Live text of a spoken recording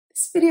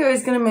This video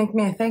is going to make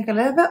me, I think, a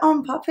little bit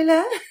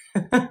unpopular.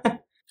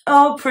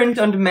 Oh, print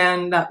on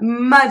demand, that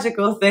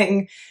magical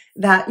thing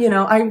that,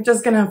 I'm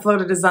just going to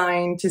upload a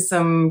design to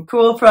some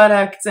cool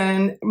products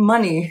and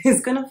money is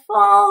going to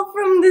fall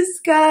from the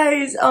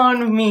skies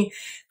on me.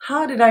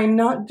 How did I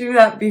not do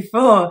that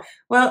before?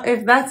 Well,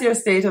 if that's your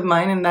state of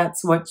mind and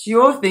that's what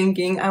you're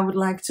thinking, I would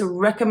like to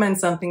recommend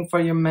something for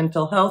your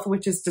mental health,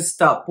 which is to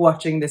stop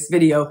watching this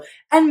video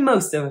and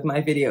most of my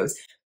videos.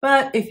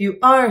 But if you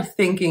are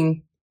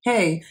thinking,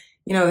 hey,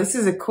 this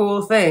is a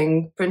cool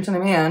thing, print on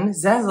demand,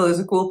 Zazzle is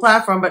a cool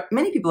platform, but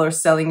many people are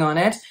selling on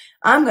it.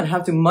 I'm going to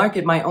have to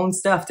market my own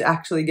stuff to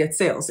actually get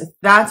sales. If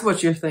that's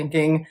what you're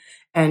thinking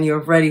and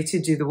you're ready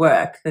to do the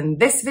work, then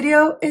this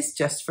video is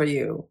just for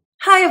you.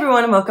 Hi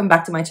everyone and welcome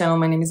back to my channel.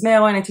 My name is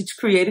Maya and I teach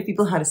creative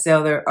people how to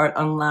sell their art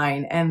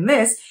online. And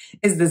this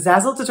is the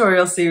Zazzle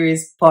tutorial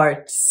series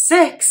part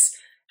 6,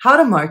 how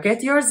to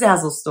market your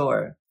Zazzle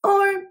store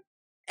or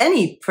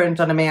any print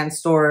on demand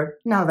store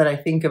now that I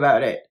think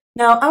about it.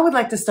 Now, I would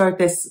like to start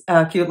this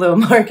cute little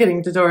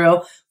marketing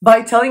tutorial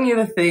by telling you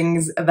the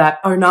things that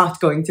are not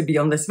going to be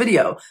on this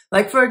video.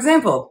 Like, for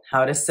example,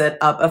 how to set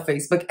up a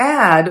Facebook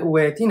ad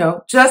with,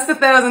 just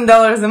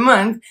 $1,000 a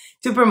month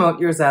to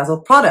promote your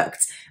Zazzle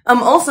products.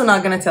 I'm also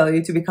not going to tell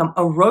you to become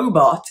a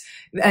robot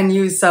and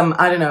use some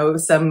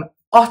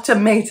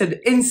automated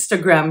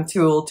Instagram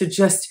tool to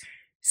just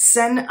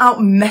send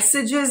out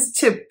messages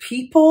to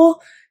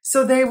people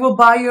so they will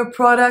buy your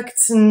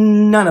products.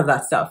 None of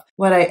that stuff.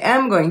 What I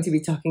am going to be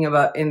talking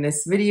about in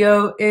this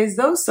video is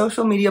those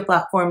social media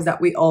platforms that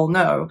we all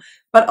know,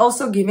 but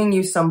also giving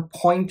you some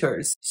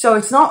pointers. So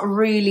it's not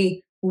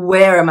really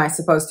where am I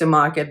supposed to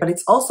market, but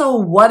it's also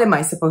what am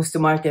I supposed to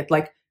market?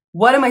 Like,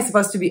 what am I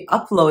supposed to be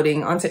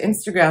uploading onto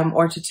Instagram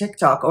or to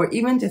TikTok or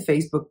even to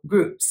Facebook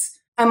groups?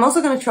 I'm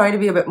also going to try to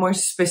be a bit more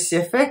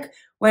specific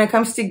when it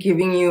comes to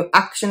giving you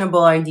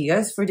actionable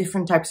ideas for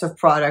different types of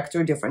products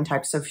or different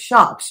types of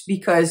shops,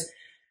 because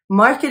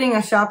marketing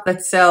a shop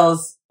that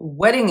sells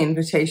wedding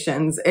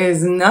invitations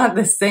is not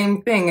the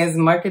same thing as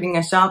marketing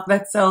a shop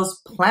that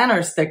sells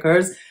planner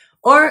stickers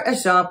or a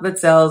shop that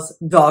sells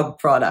dog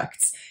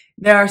products.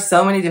 There are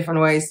so many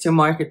different ways to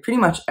market pretty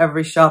much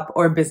every shop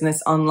or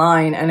business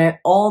online, and it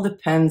all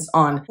depends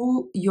on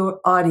who your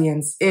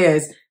audience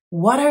is.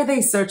 What are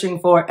they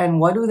searching for and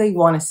what do they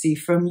want to see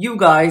from you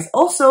guys?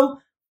 Also,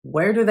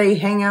 where do they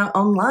hang out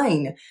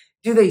online?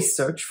 Do they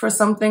search for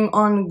something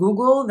on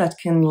Google that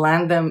can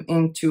land them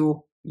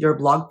into your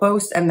blog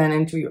post and then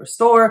into your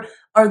store?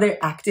 Are they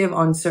active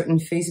on certain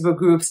Facebook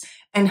groups?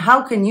 And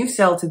how can you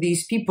sell to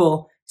these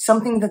people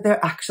something that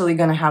they're actually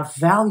going to have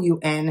value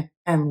in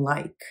and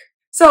like?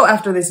 So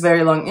after this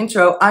very long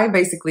intro, I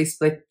basically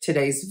split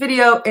today's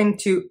video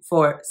into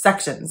 4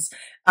 sections.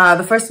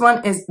 The first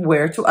one is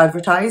where to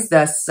advertise.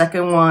 The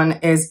second one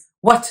is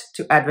what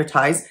to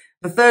advertise.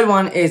 The third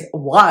one is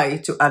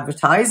why to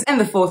advertise. And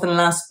the fourth and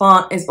last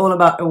part is all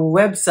about a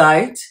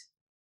website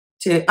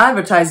to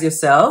advertise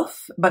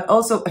yourself, but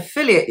also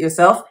affiliate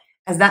yourself,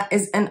 as that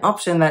is an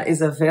option that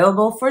is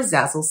available for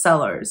Zazzle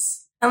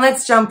sellers. And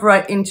let's jump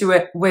right into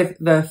it with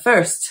the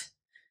first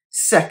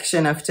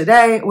section of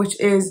today, which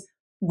is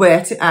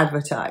where to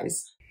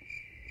advertise.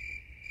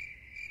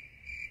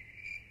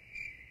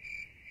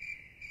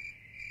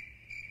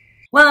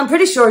 Well, I'm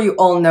pretty sure you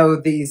all know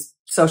these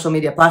social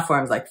media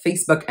platforms like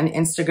Facebook and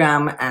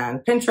Instagram and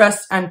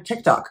Pinterest and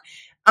TikTok.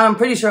 I'm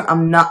pretty sure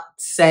I'm not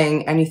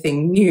saying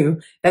anything new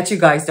that you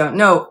guys don't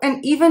know.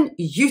 And even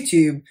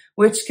YouTube,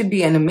 which could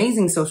be an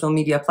amazing social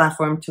media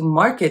platform to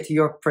market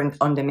your print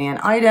on demand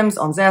items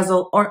on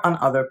Zazzle or on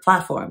other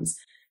platforms.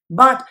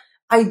 But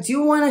I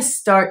do want to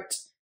start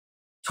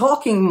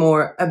talking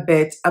more a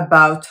bit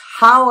about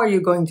how are you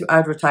going to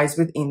advertise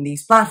within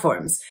these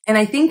platforms. And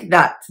I think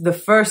that the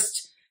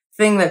first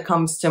thing that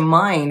comes to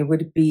mind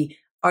would be,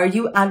 are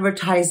you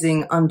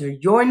advertising under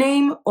your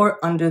name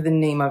or under the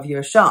name of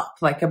your shop,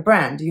 like a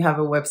brand? Do you have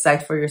a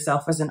website for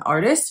yourself as an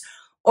artist,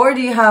 or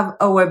do you have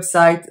a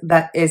website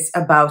that is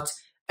about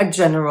a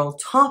general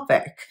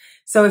topic?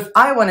 So if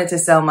I wanted to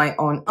sell my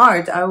own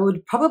art, I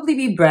would probably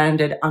be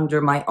branded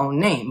under my own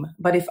name.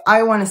 But if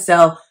I want to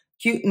sell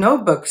cute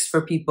notebooks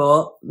for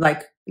people,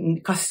 like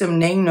custom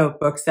name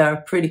notebooks that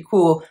are pretty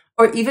cool,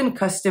 or even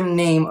custom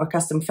name or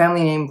custom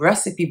family name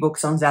recipe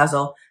books on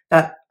Zazzle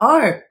that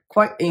are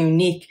quite a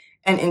unique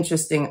and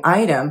interesting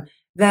item,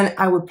 then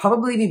I would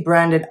probably be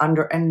branded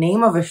under a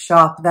name of a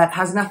shop that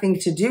has nothing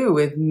to do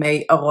with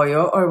May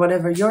Aroyo or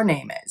whatever your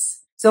name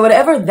is. So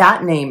whatever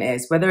that name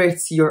is, whether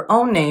it's your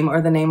own name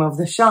or the name of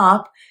the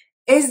shop,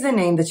 is the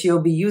name that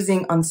you'll be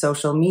using on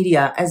social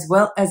media, as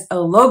well as a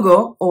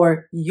logo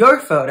or your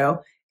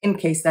photo in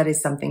case that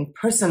is something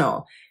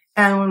personal.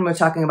 And when we're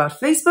talking about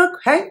Facebook,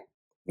 hey,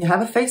 you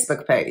have a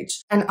Facebook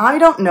page. And I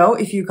don't know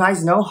if you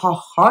guys know how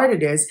hard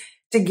it is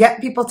to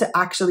get people to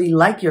actually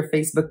like your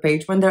Facebook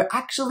page when they're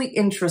actually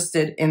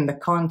interested in the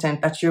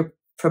content that you're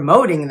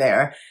promoting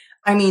there.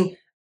 I mean,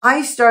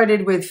 I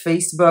started with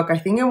Facebook, I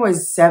think it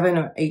was 7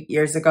 or 8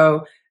 years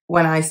ago,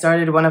 when I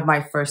started one of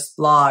my first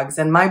blogs,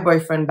 and my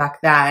boyfriend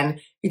back then,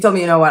 he told me,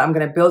 you know what, I'm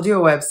going to build you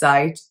a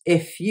website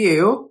if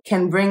you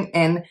can bring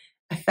in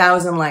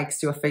 1,000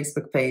 likes to a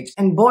Facebook page.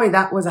 And boy,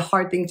 that was a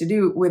hard thing to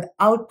do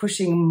without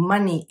pushing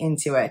money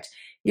into it.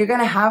 You're going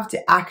to have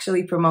to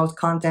actually promote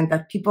content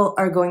that people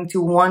are going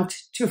to want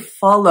to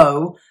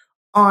follow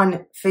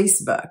on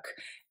Facebook.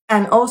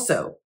 And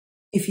also,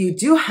 if you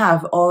do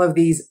have all of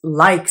these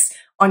likes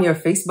on your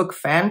Facebook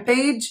fan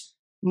page,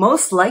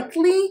 most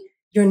likely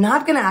you're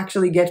not going to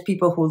actually get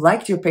people who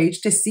liked your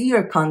page to see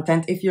your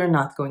content if you're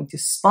not going to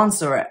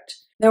sponsor it.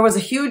 There was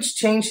a huge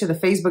change to the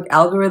Facebook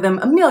algorithm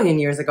a million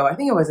years ago. I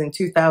think it was in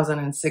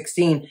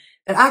 2016.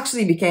 It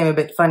actually became a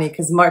bit funny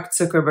because Mark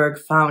Zuckerberg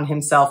found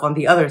himself on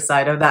the other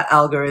side of that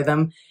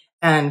algorithm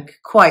and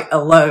quite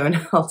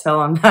alone. I'll tell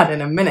on that in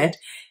a minute.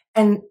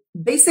 And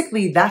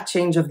basically that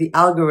change of the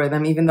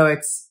algorithm, even though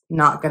it's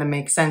not going to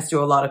make sense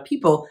to a lot of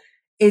people,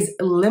 is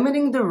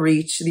limiting the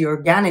reach, the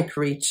organic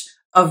reach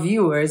of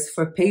viewers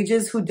for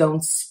pages who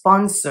don't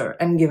sponsor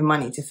and give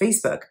money to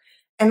Facebook.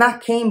 And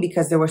that came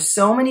because there were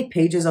so many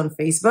pages on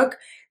Facebook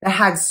that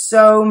had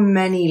so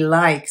many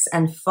likes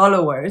and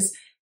followers.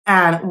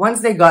 And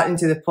once they got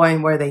into the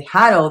point where they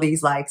had all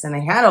these likes and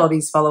they had all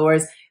these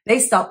followers, they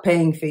stopped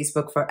paying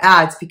Facebook for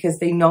ads because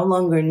they no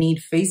longer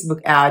need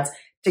Facebook ads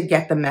to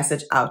get the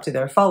message out to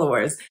their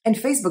followers. And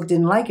Facebook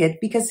didn't like it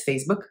because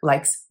Facebook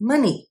likes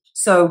money.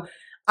 So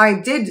I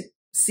did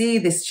see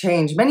this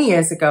change many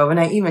years ago, and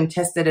I even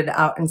tested it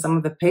out in some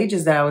of the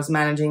pages that I was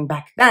managing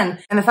back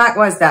then. And the fact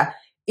was that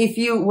if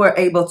you were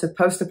able to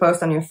post a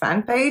post on your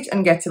fan page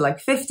and get to like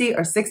 50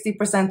 or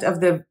 60% of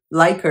the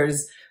likers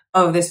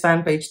of this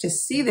fan page to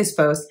see this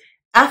post,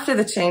 after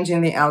the change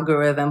in the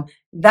algorithm,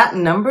 that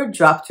number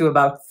dropped to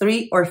about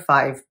 3 or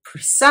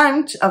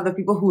 5% of the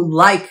people who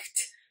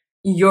liked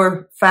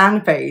your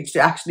fan page to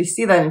actually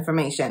see that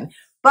information.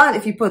 But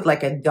if you put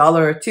like $1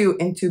 or $2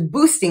 into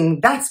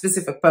boosting that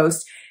specific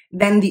post,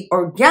 then the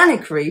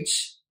organic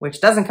reach, which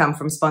doesn't come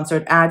from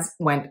sponsored ads,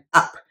 went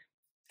up.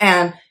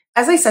 And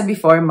as I said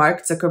before,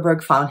 Mark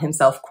Zuckerberg found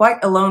himself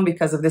quite alone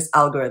because of this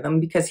algorithm,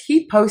 because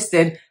he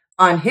posted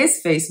on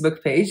his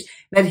Facebook page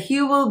that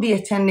he will be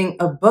attending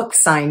a book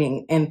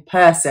signing in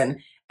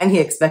person. And he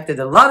expected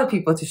a lot of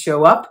people to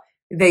show up.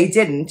 They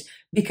didn't,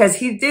 because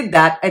he did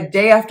that a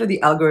day after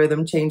the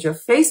algorithm change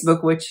of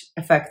Facebook, which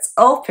affects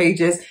all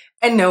pages,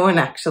 and no one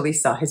actually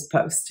saw his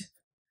post.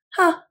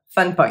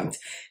 Fun point.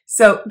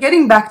 So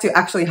getting back to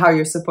actually how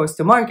you're supposed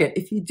to market,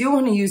 if you do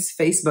want to use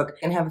Facebook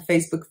and have a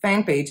Facebook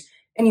fan page,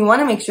 and you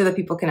want to make sure that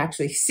people can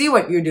actually see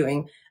what you're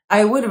doing,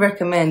 I would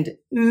recommend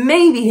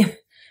maybe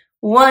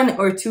 $1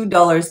 or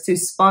 $2 to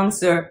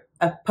sponsor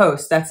a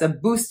post. That's a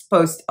boost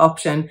post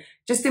option,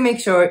 just to make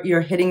sure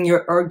you're hitting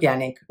your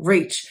organic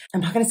reach. I'm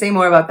not going to say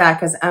more about that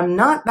because I'm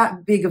not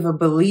that big of a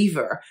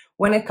believer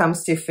when it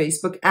comes to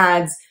Facebook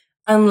ads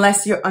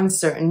unless you're on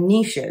certain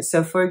niches.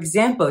 So for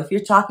example, if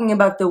you're talking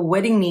about the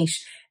wedding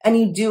niche and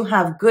you do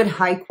have good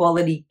high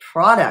quality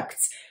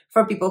products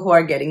for people who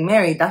are getting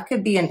married, that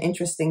could be an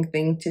interesting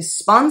thing to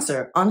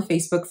sponsor on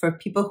Facebook for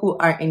people who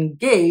are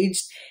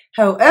engaged.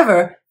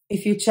 However,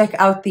 if you check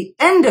out the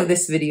end of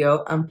this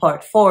video on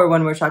part 4,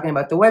 when we're talking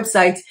about the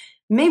website,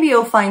 maybe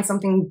you'll find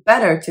something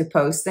better to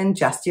post than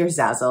just your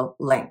Zazzle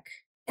link.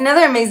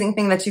 Another amazing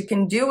thing that you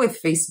can do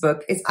with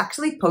Facebook is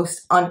actually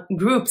post on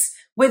groups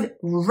with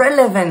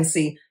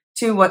relevancy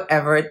to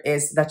whatever it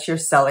is that you're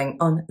selling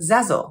on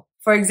Zazzle.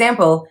 For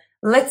example,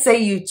 let's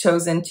say you've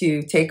chosen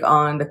to take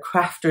on the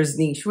crafters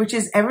niche, which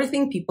is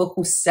everything people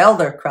who sell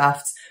their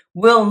crafts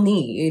will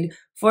need.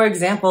 For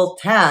example,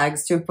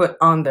 tags to put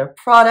on their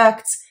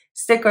products,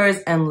 stickers,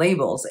 and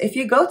labels. If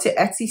you go to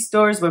Etsy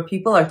stores where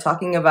people are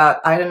talking about,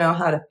 I don't know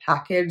how to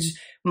package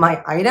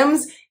my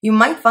items, you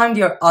might find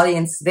your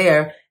audience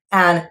there,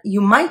 and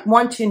you might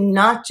want to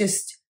not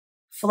just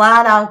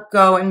flat out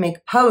go and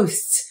make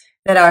posts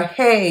that are,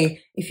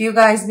 hey, if you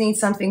guys need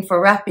something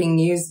for wrapping,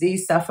 use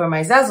these stuff for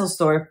my Zazzle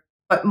store,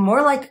 but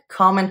more like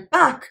comment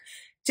back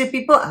to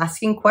people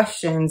asking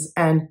questions,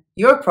 and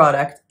your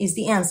product is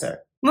the answer.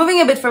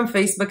 Moving a bit from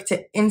Facebook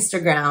to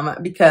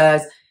Instagram,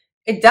 because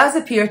it does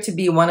appear to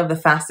be one of the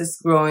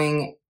fastest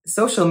growing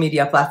social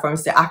media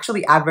platforms to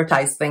actually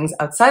advertise things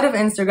outside of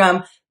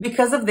Instagram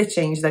because of the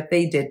change that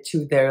they did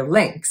to their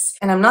links.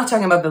 And I'm not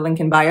talking about the link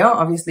in bio.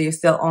 Obviously, you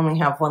still only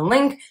have one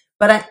link,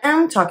 but I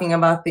am talking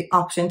about the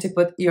option to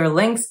put your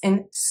links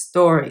in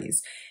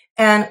stories.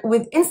 And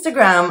with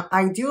Instagram,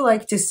 I do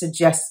like to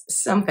suggest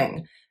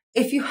something.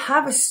 If you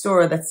have a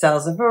store that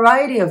sells a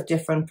variety of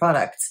different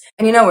products,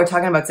 and you know, we're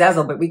talking about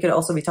Zazzle, but we could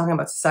also be talking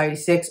about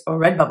Society6 or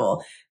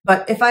Redbubble.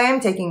 But if I am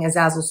taking a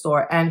Zazzle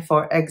store, and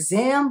for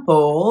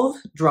example,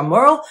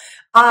 drumroll,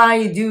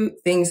 I do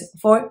things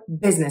for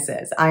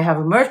businesses. I have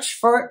merch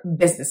for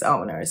business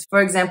owners.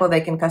 For example,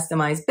 they can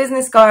customize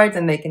business cards,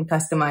 and they can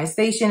customize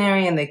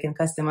stationery, and they can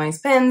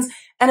customize pins,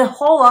 and a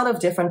whole lot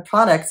of different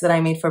products that I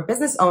made for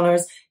business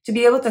owners to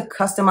be able to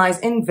customize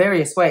in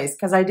various ways,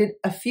 because I did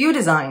a few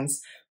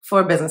designs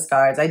for business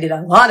cards. I did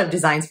a lot of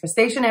designs for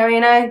stationery,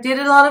 and I did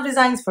a lot of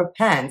designs for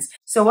pens.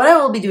 So what I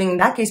will be doing in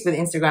that case with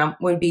Instagram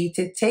would be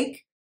to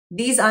take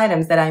these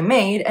items that I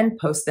made and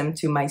post them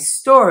to my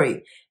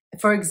story.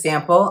 For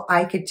example,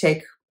 I could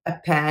take a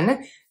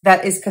pen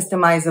that is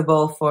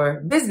customizable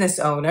for business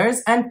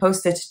owners and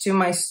post it to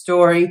my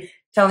story,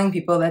 telling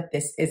people that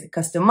this is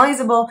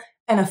customizable,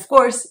 and of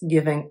course,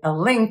 giving a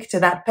link to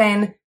that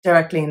pen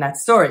directly in that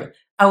story.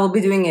 I will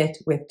be doing it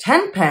with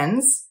 10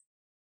 pens,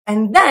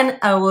 and then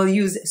I will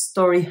use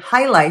story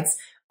highlights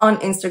on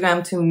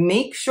Instagram to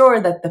make sure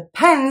that the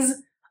pens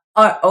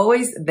are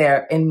always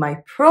there in my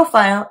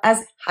profile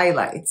as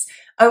highlights.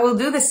 I will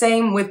do the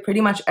same with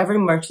pretty much every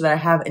merch that I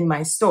have in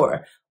my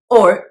store.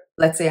 Or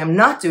let's say I'm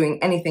not doing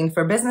anything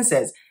for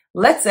businesses.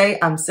 Let's say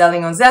I'm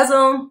selling on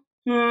Zazzle.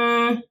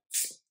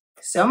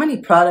 So many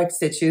products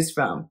to choose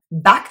from.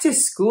 Back to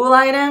school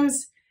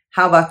items.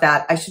 How about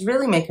that? I should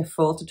really make a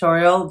full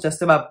tutorial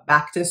just about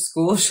back to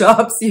school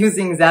shops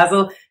using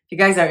Zazzle. If you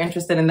guys are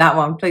interested in that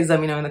one, please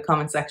let me know in the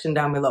comment section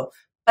down below.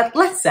 But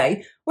let's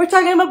say we're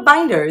talking about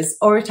binders,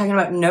 or we're talking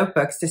about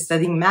notebooks to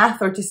study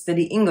math or to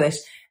study English.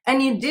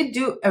 And you did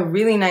do a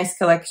really nice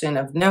collection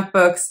of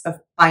notebooks, of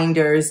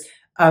binders,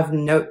 of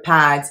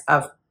notepads,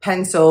 of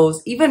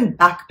pencils, even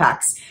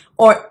backpacks,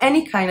 or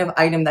any kind of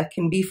item that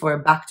can be for a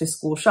back to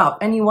school shop,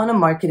 and you want to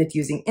market it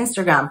using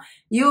Instagram.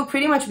 You will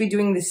pretty much be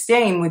doing the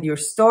same with your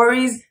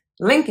stories,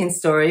 link in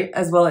story,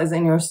 as well as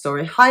in your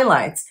story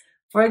highlights.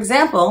 For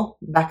example,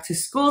 back to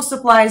school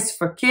supplies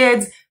for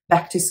kids,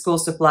 back to school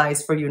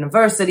supplies for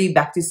university,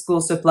 back to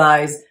school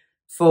supplies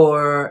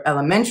for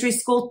elementary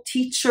school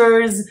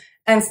teachers,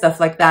 and stuff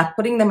like that,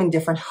 putting them in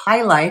different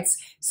highlights.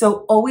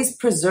 So always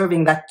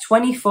preserving that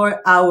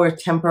 24-hour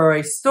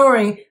temporary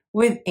story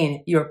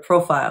within your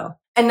profile.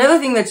 Another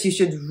thing that you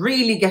should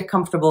really get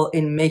comfortable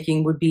in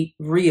making would be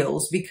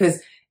reels, because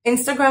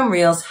Instagram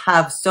reels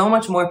have so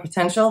much more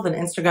potential than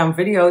Instagram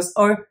videos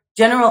or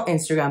general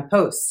Instagram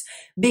posts,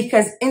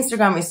 because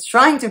Instagram is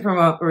trying to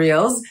promote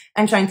reels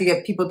and trying to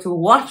get people to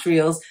watch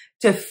reels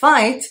to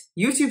fight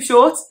YouTube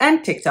Shorts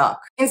and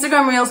TikTok.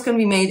 Instagram reels can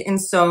be made in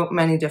so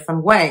many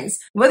different ways.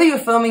 Whether you're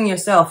filming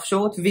yourself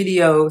short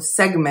video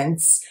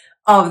segments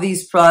of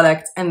these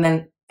products and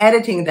then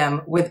editing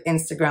them with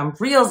Instagram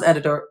Reels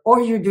editor,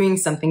 or you're doing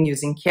something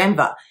using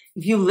Canva.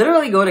 If you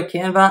literally go to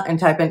Canva and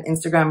type in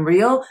Instagram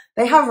Reel,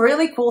 they have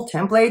really cool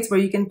templates where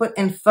you can put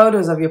in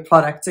photos of your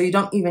product, so you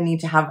don't even need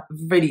to have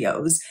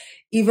videos.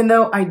 Even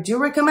though I do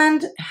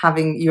recommend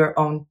having your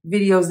own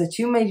videos that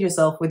you made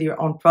yourself with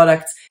your own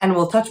products, and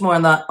we'll touch more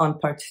on that on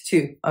part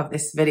 2 of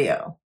this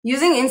video.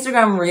 Using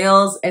Instagram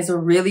Reels is a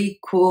really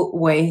cool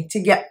way to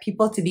get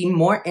people to be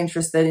more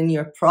interested in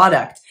your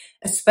product,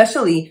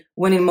 especially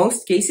when in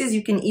most cases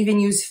you can even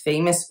use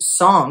famous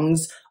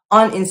songs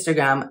on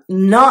Instagram,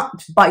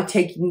 not by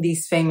taking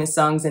these famous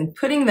songs and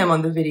putting them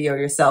on the video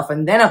yourself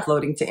and then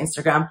uploading to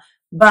Instagram,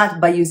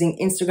 but by using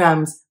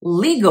Instagram's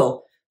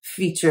legal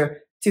feature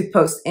to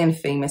post in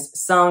famous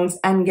songs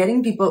and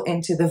getting people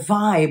into the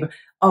vibe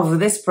of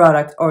this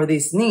product or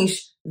this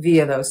niche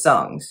via those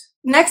songs.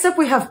 Next up,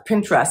 we have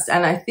Pinterest.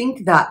 And I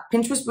think that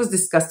Pinterest was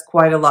discussed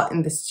quite a lot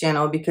in this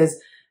channel because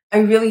I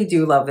really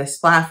do love this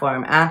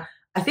platform. I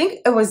think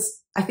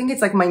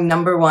it's like my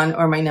 #1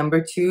 or my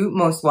 #2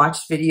 most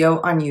watched video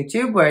on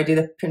YouTube, where I did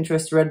a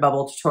Pinterest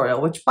Redbubble tutorial,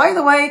 which, by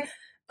the way,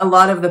 a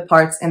lot of the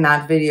parts in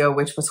that video,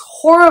 which was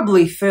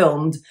horribly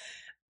filmed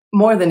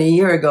more than a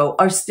year ago,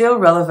 are still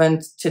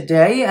relevant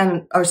today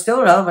and are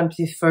still relevant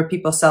for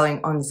people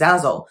selling on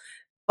Zazzle.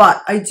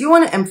 But I do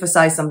want to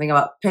emphasize something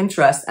about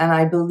Pinterest, and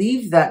I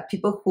believe that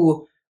people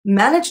who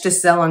manage to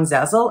sell on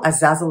Zazzle,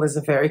 as Zazzle is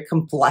a very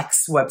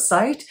complex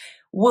website,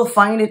 will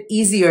find it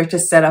easier to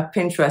set up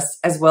Pinterest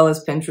as well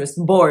as Pinterest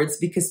boards,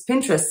 because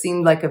Pinterest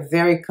seemed like a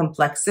very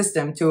complex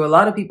system to a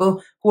lot of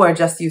people who are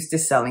just used to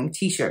selling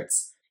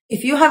t-shirts.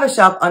 If you have a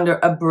shop under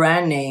a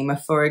brand name,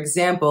 for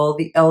example,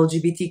 the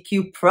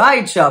LGBTQ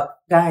Pride shop,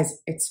 guys,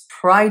 it's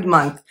Pride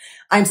Month.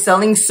 I'm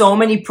selling so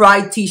many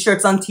Pride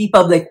t-shirts on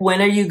TeePublic.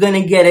 When are you going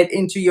to get it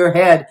into your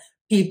head?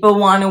 People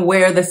want to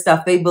wear the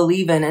stuff they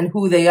believe in and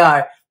who they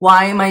are.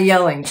 Why am I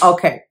yelling?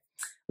 Okay.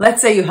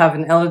 Let's say you have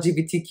an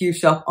LGBTQ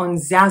shop on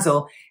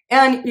Zazzle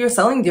and you're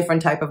selling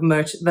different type of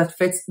merch that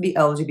fits the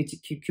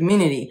LGBTQ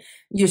community.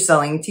 You're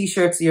selling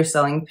t-shirts, you're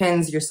selling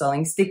pins, you're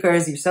selling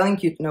stickers, you're selling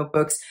cute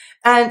notebooks,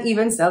 and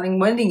even selling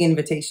wedding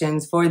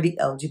invitations for the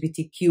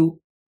LGBTQ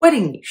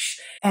wedding niche.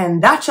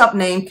 And that shop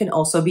name can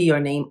also be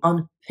your name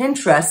on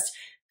Pinterest,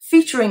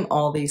 featuring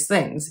all these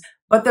things.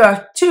 But there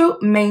are 2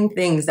 main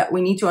things that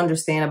we need to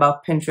understand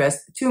about Pinterest,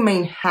 2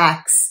 main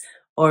hacks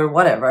or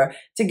whatever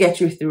to get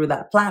you through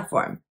that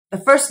platform. The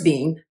first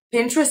being,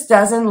 Pinterest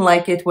doesn't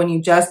like it when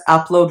you just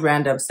upload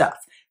random stuff.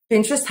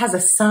 Pinterest has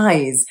a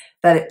size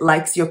that it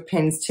likes your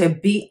pins to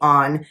be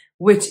on,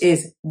 which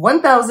is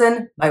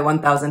 1000 by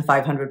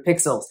 1500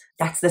 pixels.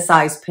 That's the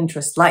size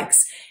Pinterest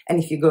likes.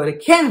 And if you go to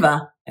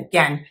Canva,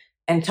 again,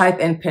 and type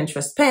in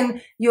Pinterest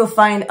pin, you'll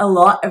find a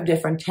lot of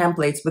different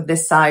templates with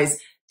this size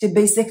to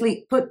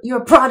basically put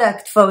your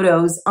product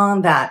photos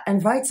on that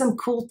and write some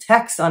cool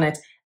text on it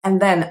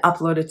and then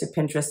upload it to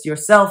Pinterest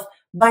yourself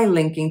by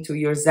linking to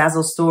your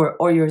Zazzle store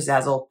or your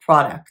Zazzle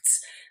products.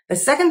 The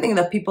second thing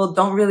that people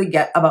don't really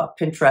get about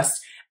Pinterest,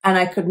 And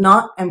I could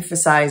not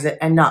emphasize it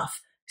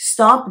enough.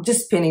 Stop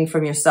just pinning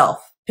from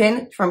yourself.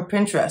 Pin from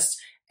Pinterest.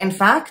 In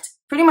fact,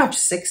 pretty much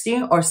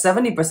 60 or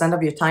 70%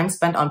 of your time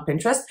spent on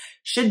Pinterest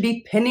should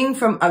be pinning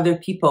from other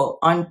people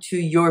onto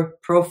your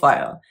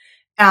profile.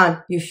 And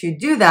you should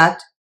do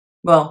that,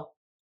 well,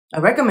 I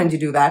recommend you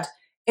do that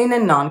in a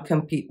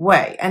non-compete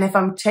way. And if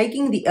I'm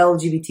taking the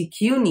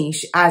LGBTQ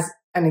niche as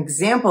an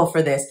example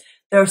for this,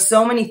 there are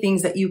so many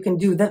things that you can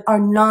do that are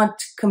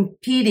not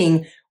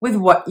competing with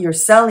what you're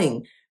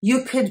selling.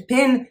 You could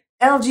pin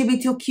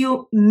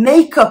LGBTQ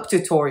makeup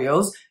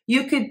tutorials.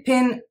 You could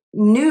pin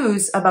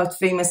news about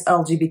famous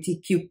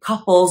LGBTQ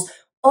couples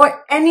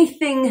or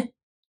anything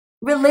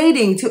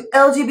relating to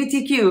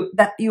LGBTQ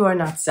that you are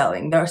not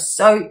selling. There are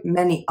so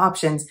many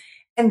options.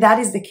 And that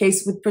is the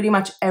case with pretty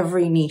much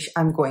every niche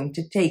I'm going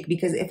to take.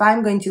 Because if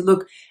I'm going to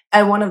look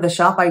at one of the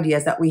shop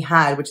ideas that we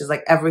had, which is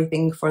like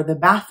everything for the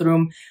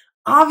bathroom,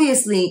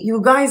 obviously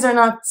you guys are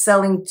not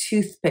selling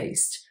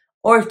toothpaste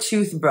or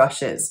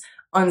toothbrushes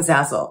on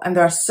Zazzle. And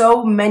there are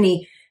so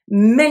many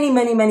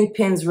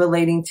pins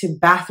relating to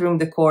bathroom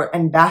decor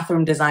and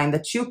bathroom design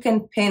that you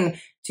can pin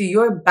to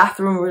your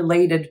bathroom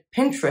related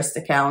Pinterest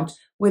account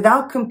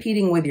without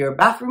competing with your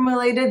bathroom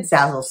related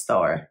Zazzle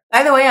store.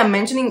 By the way, I'm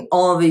mentioning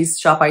all of these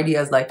shop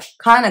ideas like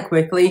kind of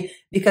quickly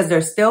because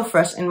they're still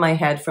fresh in my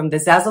head from the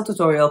Zazzle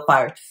tutorial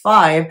part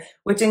 5,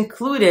 which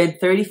included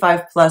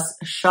 35 plus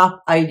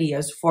shop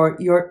ideas for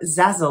your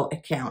Zazzle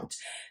account.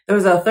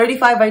 Those are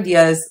 35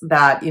 ideas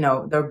that,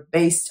 they're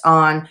based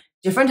on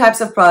different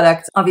types of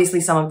products. Obviously,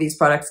 some of these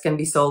products can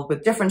be sold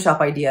with different shop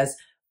ideas,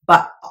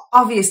 but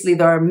obviously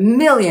there are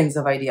millions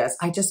of ideas.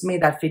 I just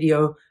made that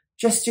video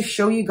just to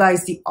show you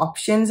guys the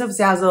options of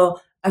Zazzle,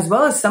 as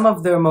well as some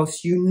of their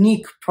most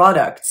unique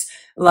products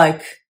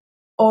like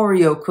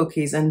Oreo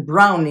cookies and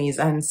brownies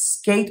and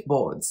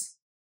skateboards.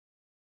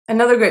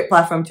 Another great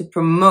platform to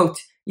promote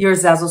your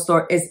Zazzle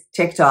store is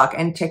TikTok.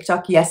 And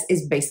TikTok, yes,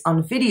 is based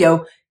on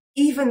video,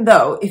 even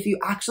though if you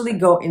actually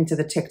go into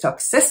the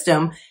TikTok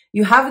system,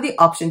 you have the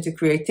option to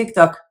create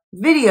TikTok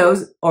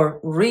videos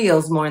or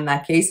reels, more in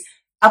that case,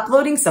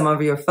 uploading some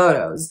of your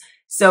photos.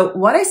 So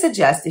what I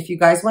suggest, if you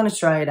guys want to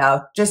try it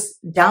out, just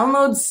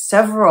download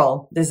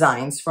several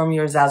designs from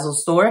your Zazzle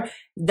store,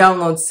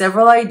 download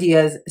several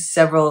ideas,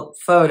 several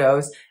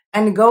photos,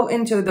 and go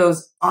into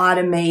those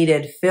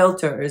automated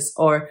filters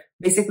or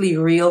basically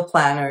reel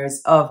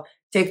planners of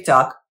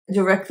TikTok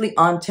directly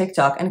on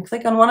TikTok and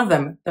click on one of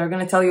them. They're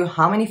going to tell you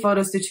how many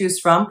photos to choose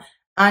from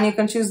and you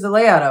can choose the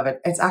layout of it.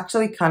 It's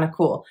actually kind of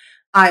cool.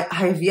 I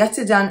have yet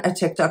to done a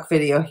TikTok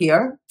video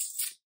here.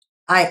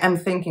 I am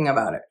thinking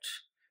about it.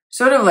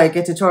 Sort of like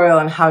a tutorial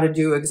on how to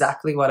do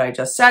exactly what I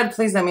just said.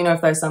 Please let me know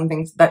if there's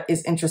something that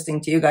is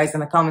interesting to you guys in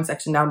the comment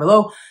section down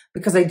below,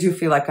 because I do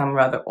feel like I'm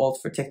rather old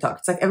for TikTok.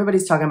 It's like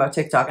everybody's talking about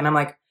TikTok and I'm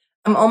like,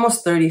 I'm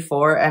almost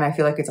 34 and I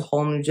feel like it's a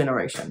whole new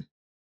generation.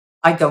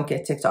 I don't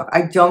get TikTok.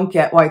 I don't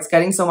get why it's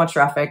getting so much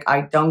traffic.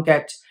 I don't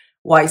get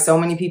why so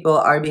many people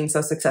are being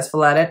so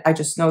successful at it. I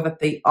just know that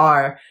they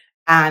are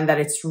and that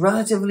it's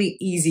relatively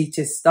easy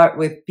to start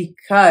with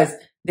because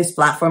this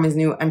platform is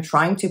new and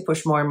trying to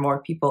push more and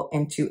more people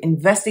into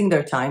investing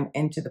their time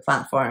into the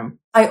platform.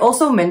 I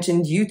also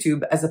mentioned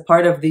YouTube as a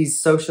part of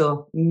these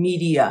social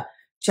media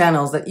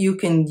channels that you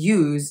can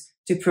use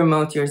to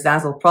promote your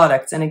Zazzle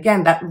products. And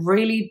again, that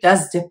really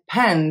does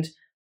depend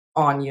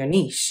on your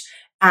niche.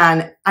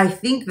 And I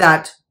think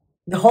that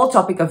the whole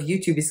topic of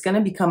YouTube is going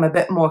to become a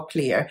bit more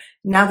clear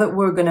now that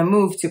we're going to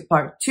move to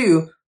part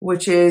 2,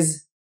 which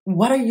is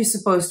what are you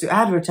supposed to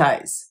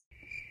advertise?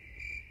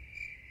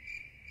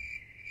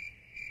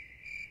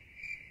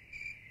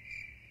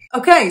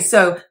 Okay,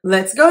 so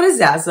let's go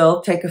to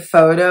Zazzle, take a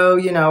photo,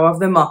 of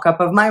the mock-up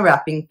of my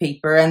wrapping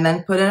paper and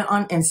then put it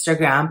on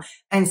Instagram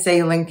and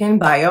say link in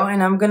bio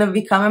and I'm going to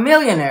become a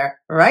millionaire,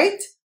 right?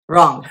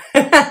 Wrong.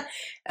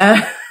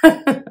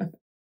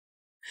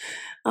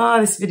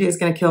 Oh, this video is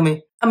going to kill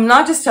me. I'm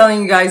not just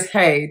telling you guys,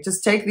 hey,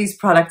 just take these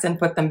products and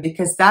put them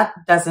because that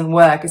doesn't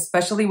work,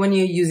 especially when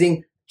you're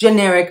using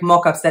generic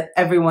mock-ups that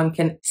everyone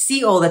can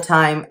see all the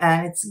time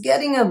and it's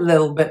getting a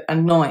little bit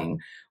annoying.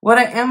 What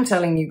I am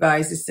telling you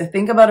guys is to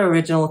think about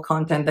original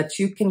content that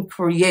you can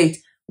create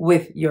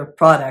with your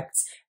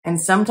products. And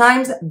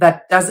sometimes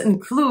that does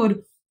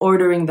include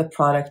ordering the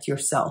product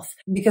yourself.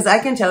 Because I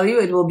can tell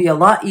you it will be a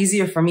lot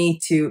easier for me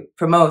to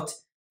promote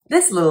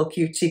this little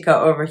cute chica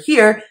over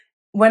here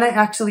when I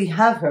actually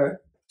have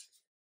her.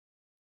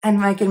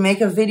 And I can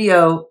make a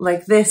video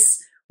like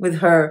this with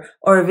her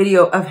or a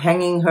video of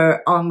hanging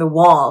her on the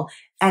wall.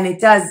 And it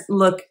does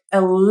look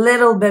a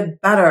little bit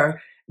better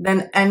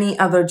than any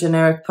other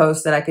generic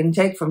post that I can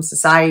take from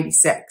Society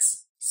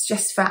 6. It's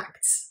just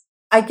facts.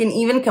 I can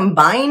even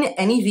combine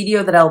any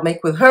video that I'll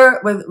make with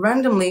her with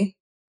randomly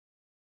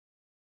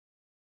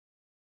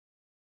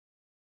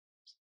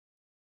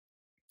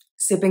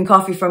sipping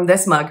coffee from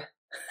this mug.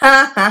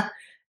 I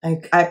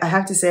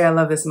have to say I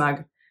love this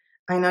mug.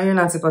 I know you're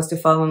not supposed to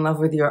fall in love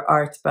with your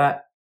art,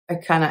 but I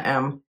kind of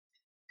am.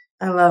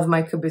 I love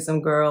my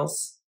Cubism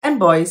girls and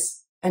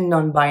boys and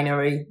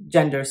non-binary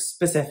gender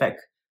specific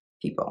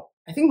people.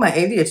 I think my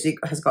ADHD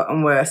has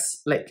gotten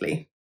worse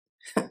lately.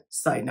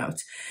 Side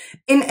note.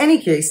 In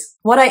any case,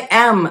 what I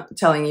am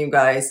telling you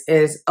guys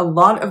is a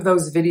lot of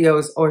those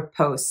videos or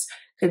posts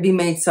could be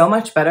made so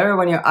much better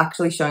when you're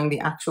actually showing the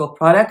actual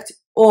product,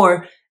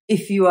 or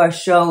if you are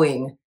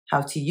showing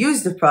how to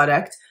use the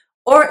product,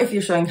 or if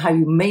you're showing how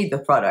you made the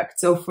product.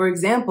 So for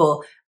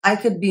example, I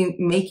could be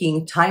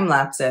making time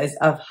lapses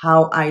of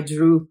how I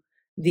drew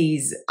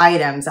these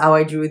items, how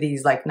I drew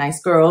these like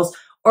nice girls,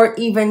 or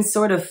even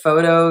sort of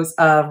photos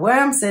of where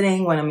I'm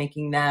sitting when I'm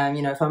making them,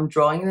 you know, if I'm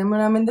drawing them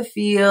when I'm in the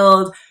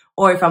field,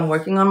 or if I'm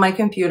working on my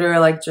computer,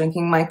 like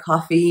drinking my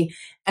coffee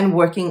and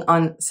working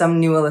on some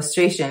new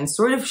illustrations,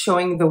 sort of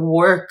showing the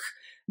work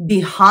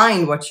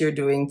behind what you're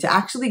doing to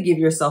actually give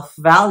yourself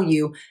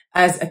value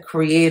as a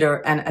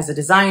creator and as a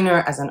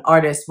designer, as an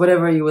artist,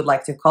 whatever you would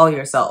like to call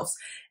yourselves.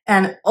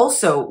 And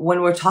also, when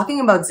we're talking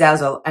about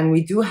Zazzle, and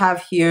we do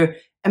have here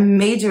a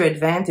major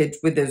advantage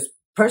with this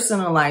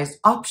personalized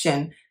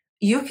option,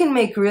 you can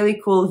make really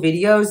cool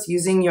videos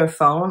using your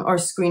phone or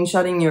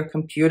screenshotting your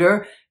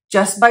computer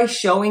just by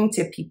showing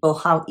to people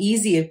how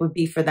easy it would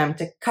be for them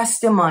to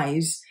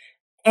customize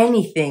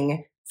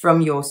anything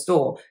from your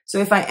store. So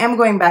if I am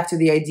going back to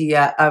the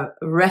idea of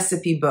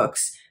recipe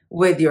books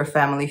with your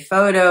family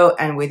photo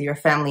and with your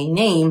family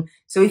name,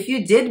 so if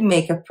you did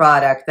make a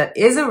product that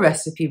is a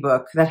recipe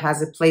book that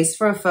has a place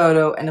for a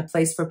photo and a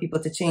place for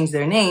people to change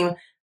their name,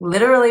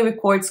 literally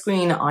record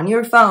screen on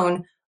your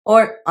phone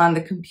or on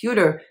the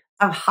computer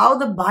of how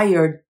the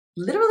buyer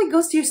literally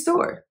goes to your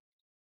store,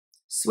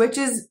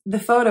 switches the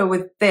photo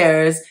with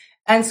theirs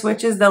and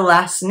switches the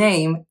last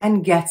name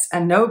and gets a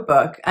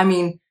notebook. I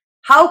mean,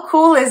 how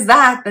cool is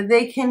that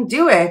they can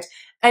do it?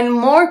 And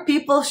more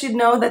people should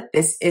know that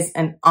this is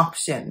an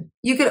option.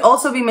 You could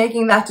also be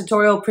making that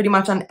tutorial pretty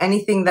much on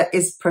anything that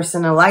is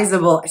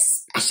personalizable,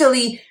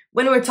 especially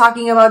when we're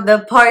talking about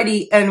the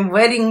party and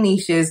wedding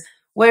niches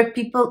where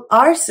people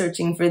are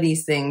searching for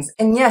these things.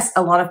 And yes,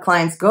 a lot of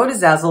clients go to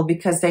Zazzle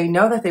because they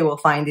know that they will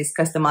find this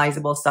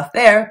customizable stuff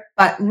there.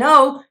 But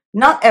no,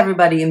 not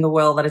everybody in the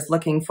world that is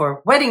looking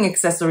for wedding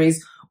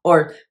accessories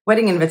or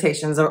wedding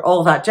invitations or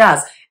all that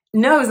jazz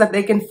knows that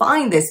they can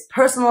find this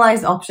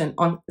personalized option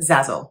on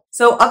Zazzle.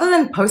 So other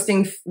than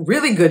posting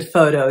really good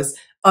photos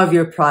of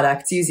your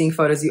products using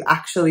photos you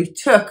actually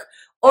took,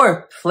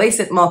 or place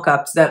it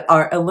mockups that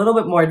are a little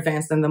bit more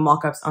advanced than the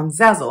mockups on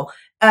Zazzle,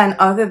 and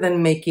other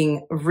than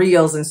making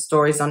reels and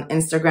stories on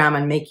Instagram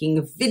and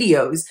making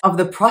videos of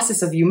the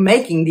process of you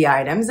making the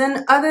items,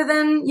 and other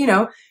than, you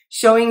know,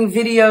 showing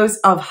videos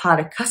of how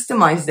to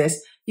customize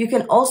this, you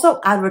can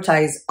also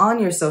advertise on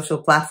your social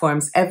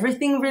platforms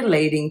everything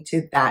relating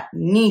to that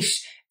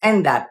niche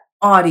and that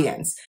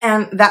audience.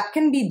 And that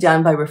can be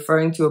done by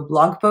referring to a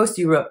blog post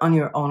you wrote on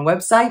your own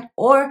website,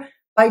 or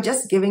by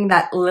just giving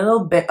that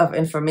little bit of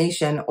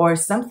information or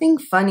something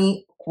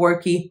funny,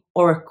 quirky,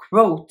 or a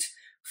quote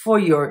for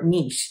your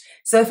niche.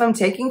 So if I'm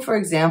taking, for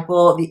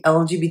example, the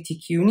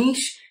LGBTQ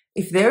niche,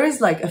 if there is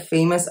like a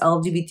famous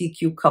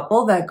LGBTQ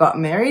couple that got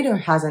married or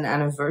has an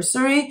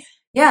anniversary,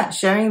 yeah,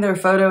 sharing their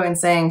photo and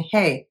saying,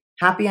 hey,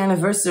 happy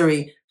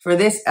anniversary for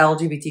this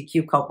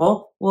LGBTQ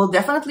couple will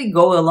definitely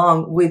go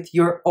along with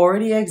your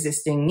already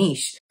existing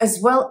niche, as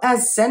well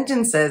as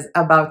sentences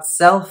about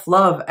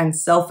self-love and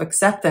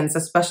self-acceptance,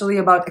 especially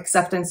about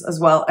acceptance as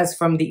well as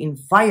from the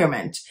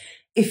environment.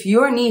 If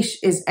your niche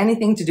is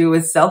anything to do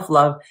with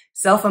self-love,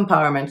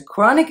 self-empowerment,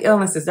 chronic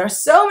illnesses, there are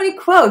so many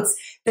quotes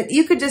that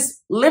you could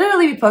just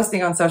literally be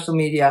posting on social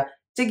media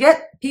to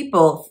get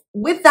people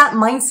with that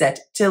mindset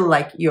to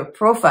like your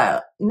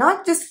profile,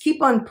 not just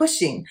keep on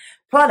pushing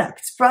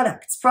products,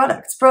 products,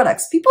 products,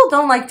 products. People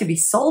don't like to be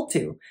sold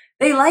to.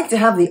 They like to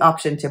have the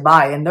option to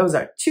buy, and those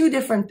are two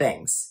different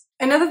things.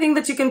 Another thing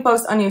that you can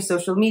post on your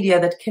social media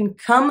that can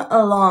come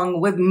along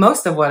with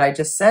most of what I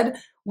just said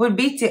would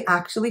be to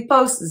actually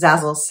post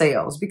Zazzle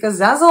sales, because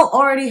Zazzle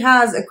already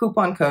has a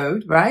coupon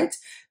code, right?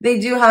 They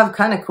do have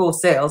kind of cool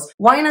sales.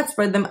 Why not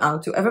spread them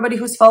out to everybody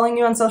who's following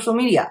you on social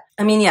media?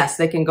 I mean, yes,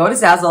 they can go to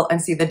Zazzle and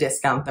see the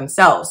discount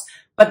themselves.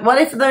 But what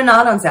if they're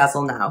not on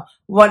Zazzle now?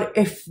 What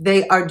if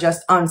they are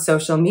just on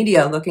social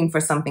media looking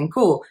for something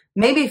cool?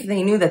 Maybe if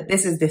they knew that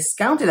this is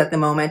discounted at the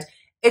moment,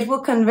 it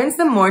will convince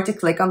them more to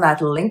click on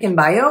that link in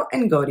bio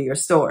and go to your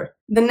store.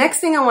 The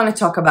next thing I want to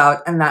talk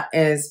about, and that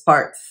is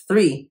part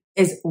 3,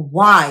 is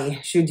why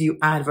should you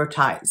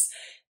advertise?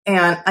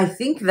 And I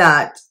think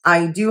that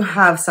I do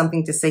have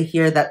something to say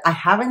here that I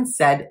haven't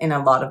said in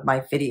a lot of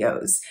my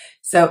videos.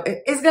 So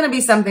it is going to be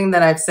something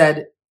that I've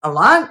said a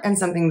lot and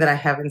something that I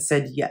haven't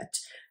said yet.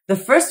 The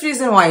first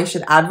reason why you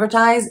should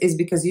advertise is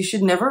because you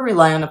should never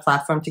rely on a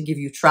platform to give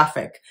you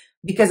traffic.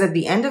 Because at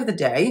the end of the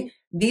day,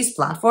 these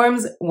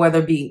platforms, whether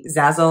it be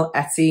Zazzle,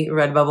 Etsy,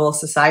 Redbubble,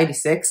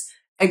 Society6,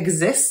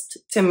 exist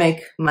to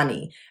make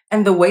money.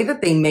 And the way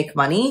that they make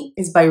money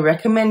is by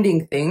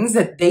recommending things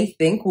that they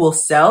think will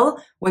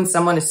sell when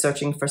someone is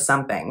searching for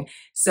something.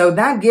 So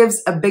that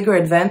gives a bigger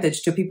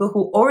advantage to people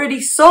who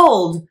already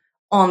sold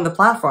on the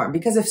platform.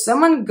 Because if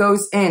someone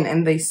goes in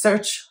and they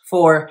search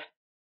for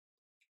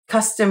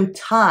custom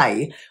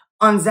tie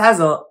on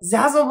Zazzle,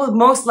 Zazzle will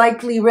most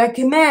likely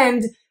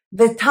recommend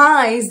the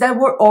ties that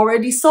were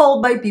already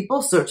sold by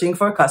people searching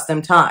for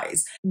custom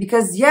ties.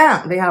 Because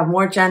yeah, they have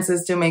more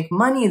chances to make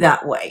money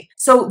that way.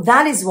 So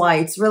that is why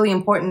it's really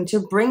important to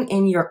bring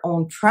in your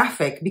own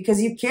traffic,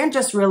 because you can't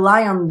just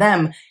rely on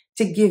them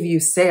to give you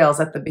sales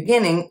at the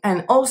beginning.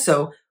 And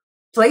also,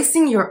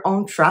 placing your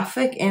own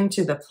traffic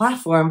into the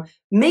platform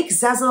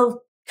makes Zazzle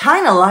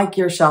kind of like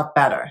your shop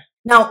better.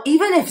 Now,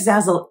 even if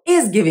Zazzle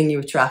is giving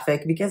you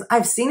traffic, because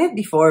I've seen it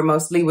before,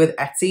 mostly with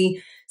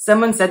Etsy,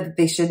 someone said that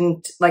they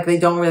shouldn't, like, they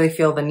don't really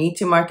feel the need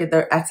to market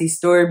their Etsy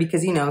store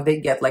because, you know,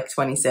 they get like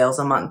 20 sales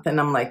a month. And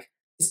I'm like,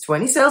 is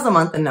 20 sales a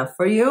month enough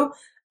for you?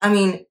 I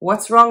mean,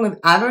 what's wrong with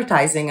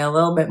advertising a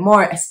little bit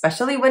more,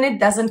 especially when it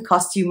doesn't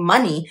cost you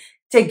money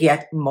to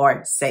get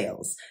more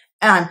sales?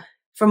 And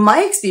from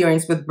my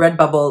experience with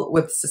Redbubble,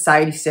 with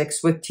Society6,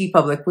 with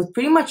TeePublic, with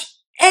pretty much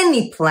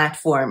any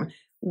platform,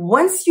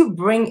 once you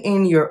bring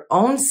in your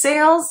own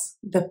sales,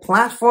 the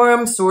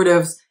platform sort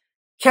of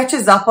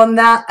catches up on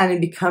that and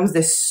it becomes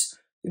this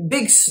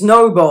big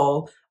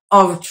snowball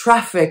of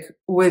traffic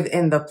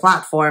within the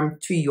platform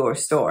to your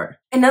store.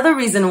 Another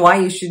reason why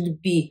you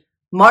should be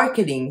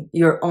marketing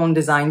your own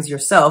designs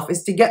yourself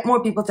is to get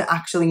more people to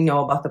actually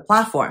know about the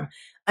platform.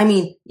 I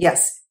mean,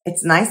 yes,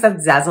 it's nice that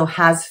Zazzle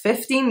has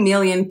 15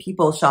 million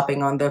people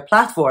shopping on their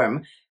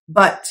platform,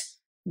 but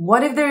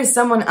what if there is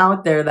someone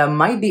out there that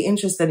might be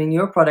interested in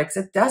your products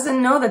that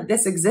doesn't know that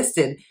this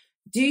existed?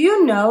 Do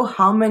you know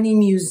how many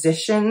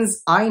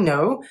musicians I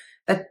know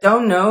that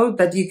don't know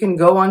that you can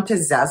go onto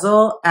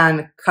Zazzle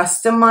and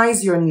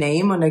customize your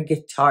name on a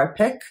guitar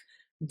pick?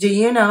 Do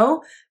you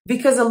know?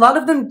 Because a lot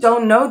of them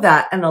don't know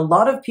that, and a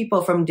lot of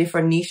people from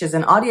different niches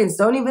and audience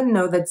don't even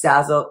know that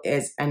Zazzle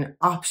is an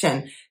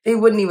option. They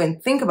wouldn't even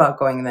think about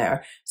going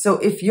there. So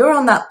if you're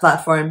on that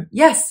platform,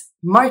 yes,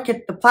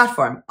 market the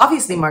platform.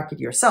 Obviously market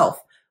yourself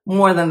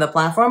more than the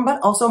platform,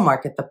 but also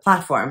market the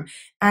platform.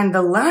 And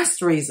the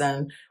last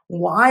reason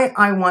why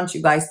I want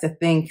you guys to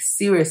think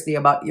seriously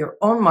about your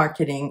own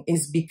marketing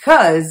is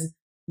because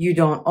you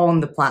don't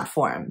own the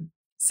platform.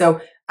 So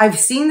I've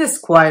seen this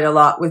quite a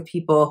lot with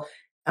people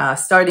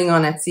starting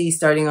on Etsy,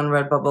 starting on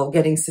Redbubble,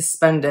 getting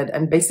suspended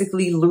and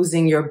basically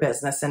losing your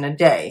business in a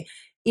day.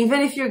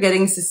 Even if you're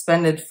getting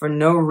suspended for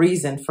no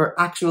reason, for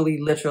actually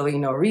literally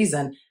no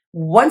reason,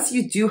 once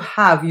you do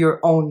have your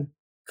own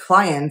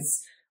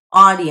clients,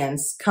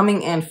 audience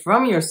coming in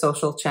from your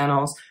social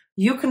channels,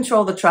 you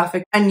control the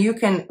traffic and you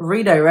can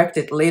redirect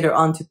it later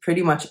on to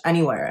pretty much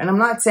anywhere. And I'm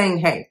not saying,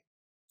 hey,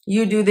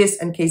 you do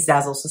this in case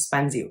Zazzle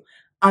suspends you.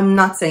 I'm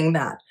not saying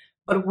that.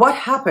 But what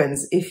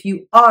happens if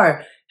you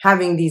are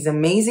having these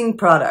amazing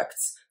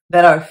products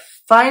that are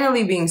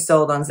finally being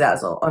sold on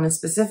Zazzle on a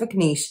specific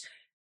niche?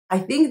 I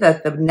think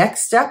that the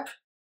next step,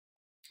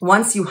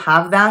 once you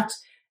have that,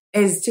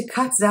 is to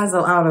cut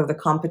Zazzle out of the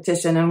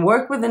competition and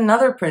work with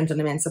another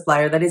print-on-demand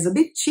supplier that is a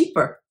bit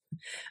cheaper.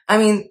 I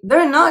mean,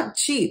 they're not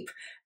cheap.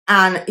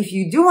 And if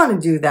you do want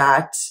to do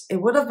that,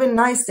 it would have been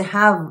nice to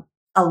have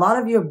a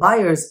lot of your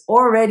buyers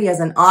already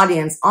as an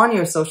audience on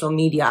your social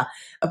media,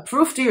 a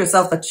proof to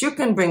yourself that you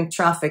can bring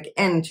traffic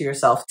into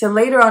yourself to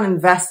later on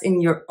invest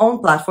in your own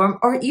platform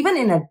or even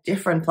in a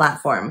different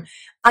platform.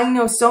 I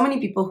know so many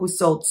people who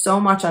sold so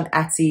much on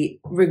Etsy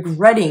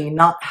regretting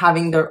not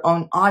having their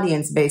own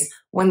audience base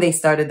when they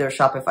started their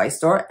Shopify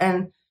store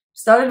and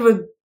started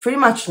with pretty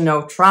much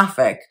no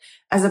traffic,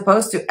 as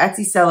opposed to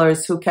Etsy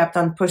sellers who kept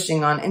on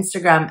pushing on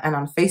Instagram and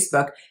on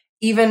Facebook,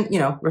 even, you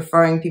know,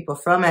 referring people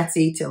from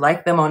Etsy to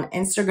like them on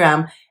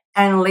Instagram,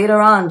 and later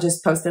on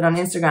just posted on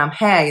Instagram,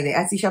 hey, the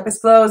Etsy shop is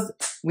closed.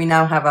 We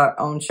now have our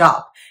own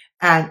shop,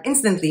 and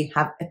instantly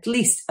have at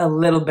least a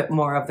little bit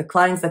more of the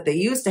clients that they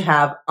used to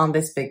have on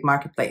this big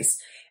marketplace.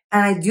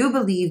 And I do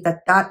believe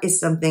that that is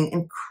something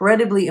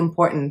incredibly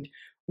important,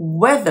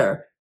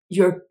 whether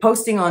you're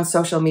posting on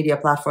social media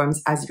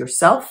platforms as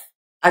yourself,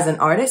 as an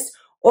artist,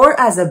 or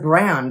as a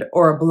brand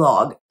or a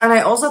blog. And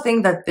I also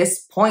think that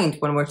this point,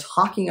 when we're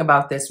talking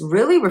about this,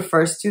 really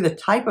refers to the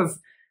type of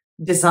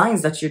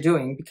designs that you're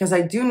doing, because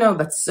I do know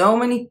that so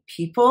many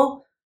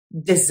people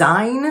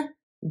design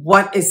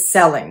what is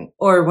selling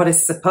or what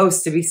is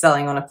supposed to be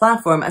selling on a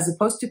platform, as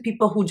opposed to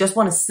people who just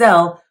want to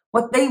sell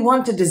what they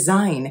want to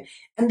design.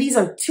 And these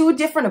are two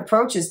different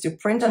approaches to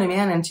print on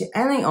demand and to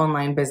any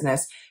online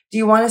business. Do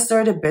you want to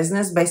start a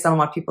business based on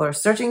what people are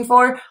searching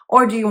for?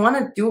 Or do you want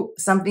to do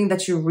something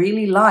that you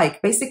really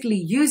like? Basically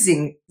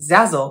using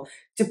Zazzle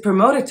to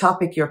promote a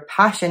topic you're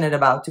passionate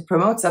about, to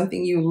promote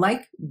something you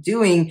like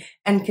doing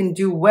and can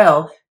do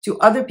well to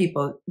other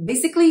people.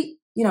 Basically,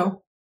 you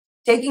know,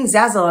 taking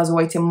Zazzle as a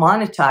way to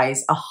monetize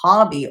a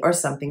hobby or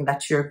something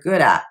that you're good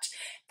at.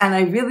 And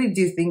I really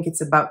do think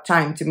it's about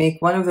time to make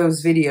one of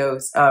those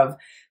videos of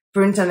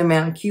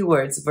print-on-demand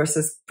keywords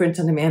versus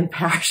print-on-demand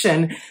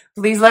passion.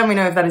 Please let me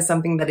know if that is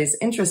something that is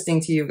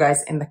interesting to you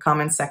guys in the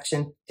comment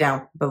section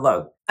down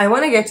below. I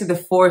want to get to the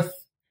fourth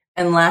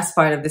and last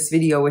part of this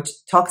video, which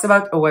talks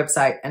about a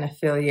website and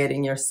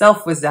affiliating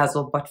yourself with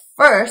Zazzle. But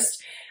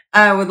first,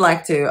 I would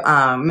like to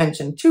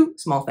mention two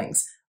small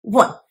things.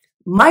 One,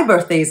 My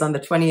birthday is on the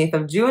 28th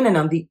of June, and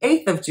on the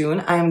 8th of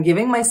June, I am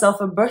giving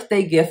myself a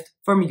birthday gift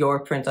from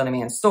your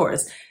print-on-demand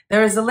stores.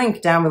 There is a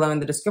link down below in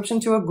the description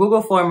to a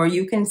Google form where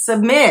you can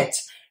submit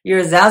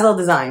your Zazzle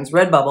designs,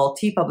 Redbubble,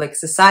 TeePublic,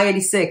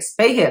 Society6,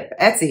 Payhip,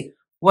 Etsy,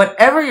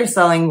 whatever you're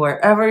selling,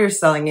 wherever you're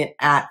selling it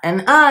at.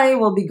 And I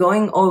will be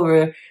going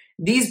over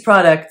these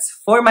products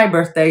for my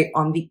birthday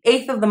on the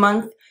 8th of the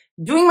month,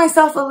 doing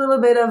myself a little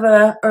bit of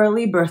a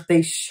early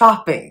birthday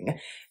shopping.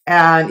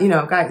 And, you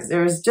know, guys,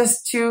 there's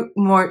just 2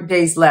 more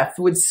days left.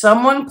 Would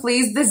someone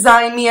please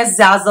design me a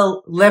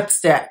Zazzle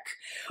lipstick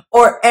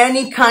or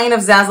any kind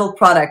of Zazzle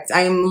product?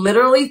 I am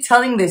literally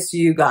telling this to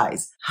you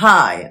guys.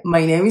 Hi,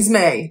 my name is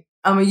May.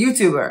 I'm a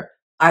YouTuber.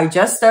 I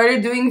just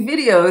started doing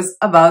videos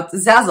about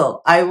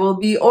Zazzle. I will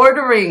be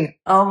ordering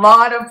a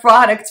lot of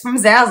products from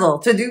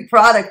Zazzle to do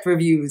product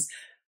reviews.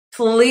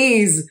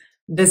 Please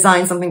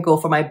design something cool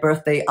for my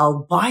birthday.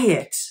 I'll buy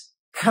it.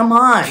 Come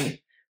on.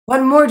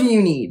 What more do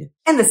you need?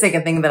 And the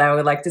second thing that I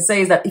would like to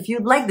say is that if you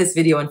like this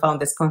video and found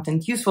this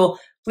content useful,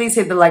 please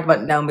hit the like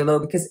button down below,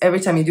 because every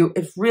time you do,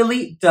 it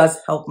really does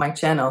help my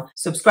channel.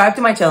 Subscribe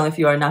to my channel if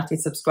you are not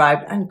yet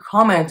subscribed, and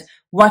comment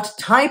what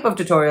type of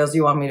tutorials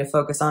you want me to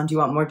focus on. Do you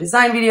want more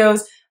design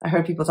videos? I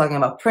heard people talking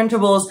about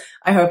printables.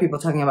 I heard people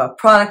talking about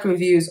product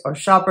reviews or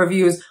shop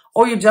reviews,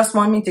 or you just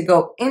want me to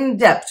go in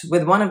depth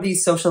with one of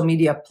these social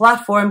media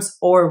platforms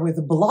or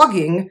with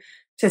blogging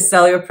to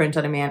sell your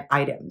print-on-demand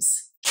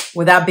items.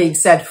 With that being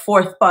said,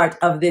 fourth part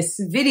of this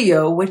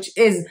video, which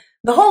is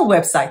the whole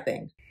website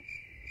thing.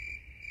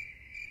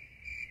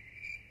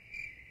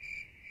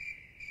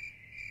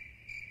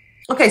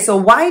 Okay, so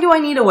why do I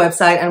need a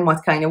website, and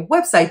what kind of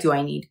website do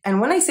I need? And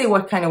when I say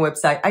what kind of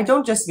website, I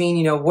don't just mean,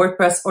 you know,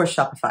 WordPress or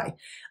Shopify.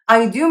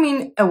 I do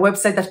mean a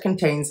website that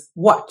contains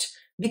what?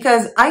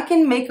 Because I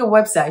can make a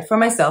website for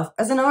myself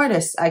as an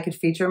artist. I could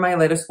feature my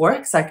latest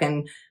works. I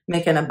can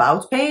make an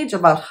about page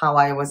about how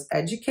I was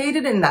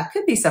educated, and that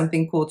could be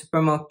something cool to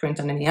promote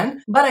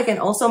print-on-demand. But I can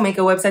also make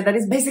a website that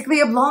is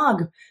basically a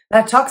blog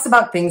that talks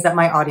about things that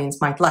my audience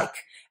might like.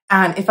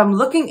 And if I'm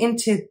looking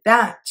into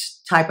that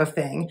type of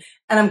thing,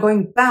 and I'm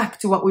going back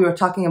to what we were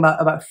talking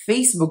about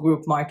Facebook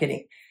group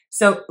marketing.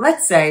 So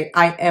let's say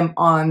I am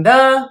on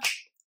the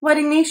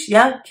wedding niche.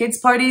 Yeah, kids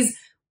parties.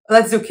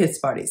 Let's do kids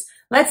parties.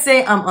 Let's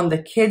say I'm on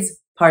the kids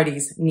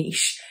parties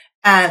niche,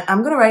 and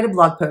I'm going to write a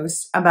blog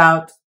post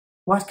about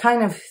what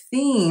kind of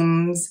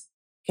themes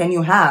can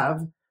you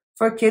have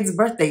for kids'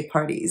 birthday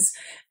parties.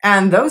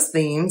 And those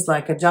themes,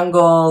 like a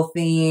jungle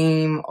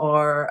theme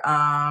or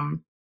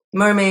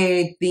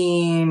mermaid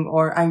theme,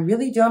 or I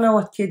really don't know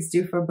what kids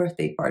do for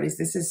birthday parties.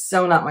 This is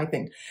so not my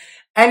thing.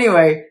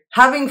 Anyway,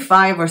 having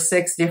 5 or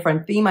 6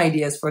 different theme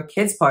ideas for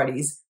kids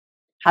parties,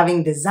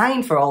 having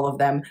design for all of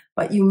them,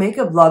 but you make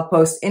a blog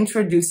post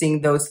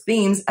introducing those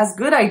themes as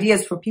good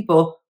ideas for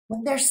people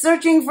when they're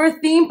searching for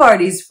theme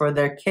parties for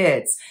their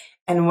kids.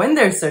 And when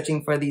they're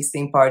searching for these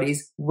theme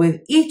parties, with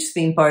each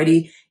theme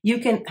party, you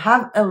can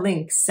have a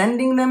link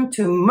sending them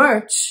to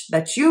merch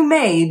that you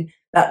made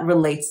that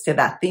relates to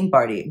that theme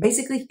party.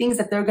 Basically things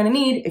that they're going to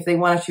need if they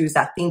want to choose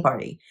that theme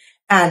party.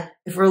 And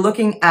if we're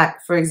looking at,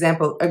 for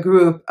example, a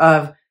group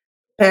of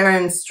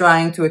parents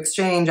trying to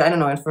exchange, I don't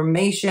know,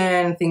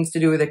 information, things to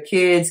do with their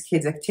kids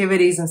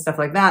activities and stuff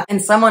like that,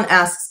 and someone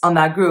asks on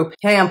that group,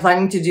 hey, I'm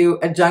planning to do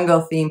a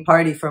jungle theme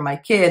party for my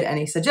kid.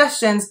 Any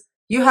suggestions?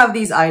 You have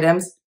these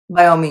items.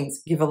 By all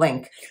means, give a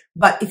link.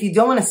 But if you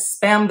don't want to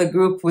spam the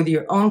group with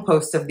your own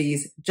post of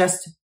these,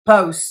 just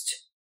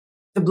post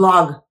the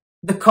blog,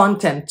 the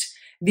content,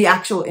 the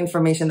actual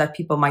information that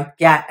people might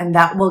get, and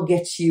that will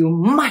get you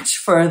much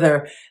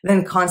further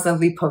than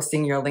constantly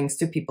posting your links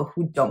to people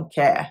who don't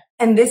care.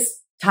 And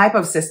this type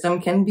of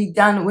system can be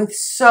done with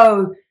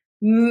so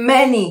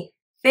many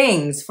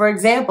things. For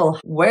example,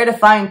 where to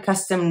find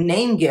custom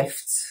name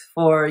gifts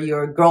for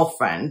your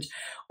girlfriend,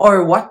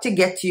 or what to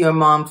get to your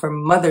mom for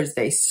Mother's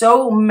Day.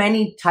 So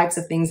many types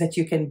of things that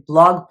you can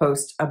blog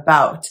post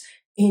about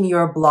in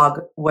your blog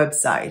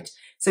website.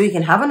 So you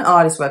can have an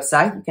artist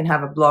website, you can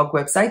have a blog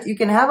website, you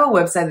can have a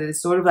website that is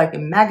sort of like a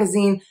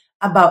magazine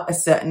about a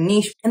certain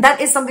niche. And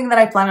that is something that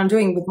I plan on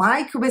doing with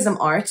my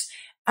Cubism art,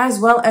 as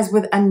well as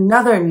with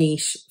another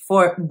niche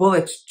for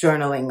bullet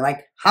journaling,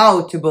 like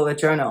how to bullet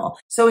journal.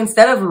 So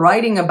instead of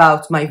writing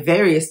about my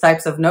various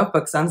types of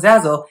notebooks on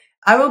Zazzle,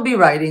 I will be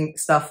writing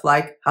stuff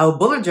like how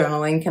bullet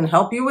journaling can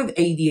help you with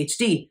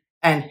ADHD.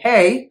 And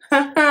hey,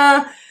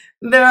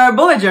 there are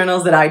bullet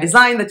journals that I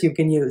designed that you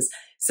can use.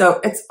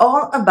 So it's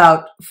all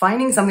about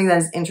finding something that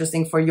is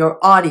interesting for your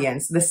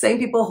audience. The same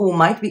people who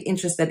might be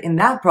interested in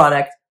that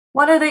product,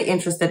 what are they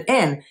interested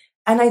in?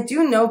 And I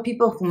do know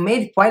people who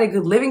made quite a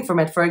good living from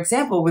it, for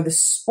example, with the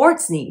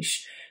sports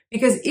niche.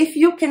 Because if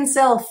you can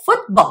sell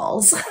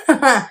footballs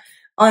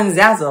on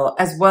Zazzle,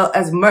 as well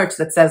as merch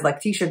that says,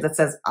 like t-shirt that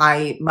says,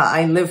 I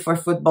live for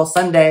football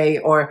Sunday,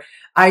 or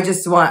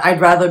I'd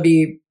rather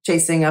be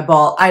chasing a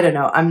ball. I don't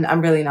know.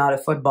 I'm really not a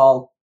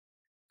football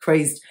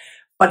crazed.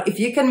 But if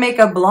you can make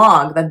a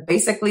blog that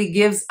basically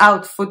gives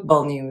out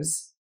football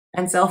news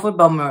and sell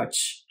football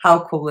merch,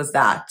 how cool is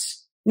that?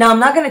 Now, I'm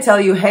not going to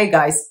tell you, hey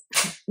guys,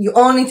 you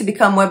all need to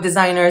become web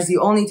designers.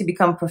 You all need to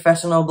become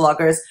professional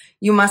bloggers.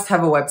 You must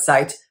have a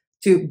website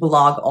to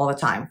blog all the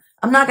time.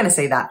 I'm not going to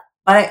say that,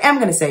 but I am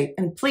going to say,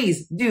 and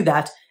please do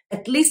that,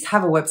 at least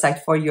have a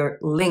website for your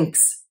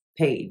links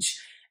page.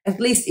 At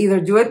least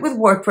either do it with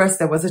WordPress.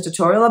 There was a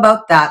tutorial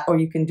about that, or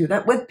you can do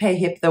that with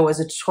PayHip. There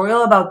was a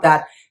tutorial about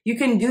that. You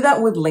can do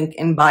that with link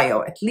in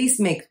bio. At least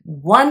make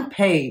one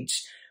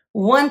page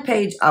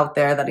out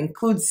there that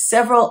includes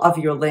several of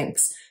your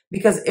links.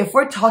 Because if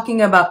we're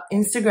talking about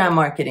Instagram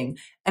marketing,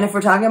 and if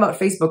we're talking about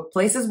Facebook,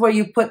 places where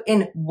you put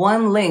in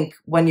one link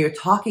when you're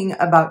talking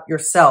about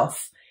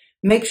yourself,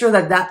 make sure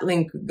that that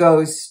link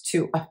goes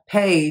to a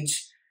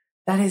page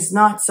that is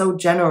not so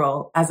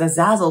general as a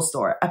Zazzle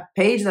store, a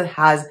page that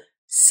has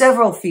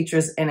several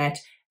features in it,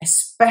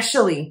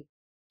 especially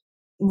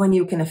when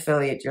you can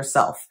affiliate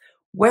yourself.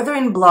 Whether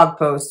in blog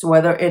posts,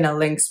 whether in a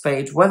links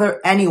page, whether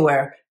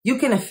anywhere, you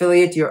can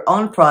affiliate your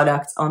own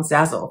products on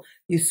Zazzle.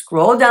 You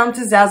scroll down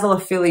to Zazzle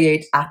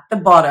affiliate at the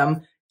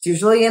bottom, it's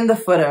usually in the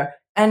footer,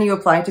 and you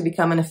apply to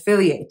become an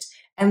affiliate.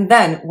 And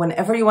then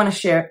whenever you want to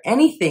share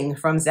anything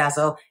from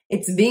Zazzle,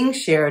 it's being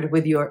shared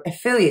with your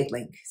affiliate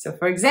link. So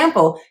for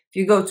example, if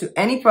you go to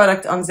any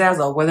product on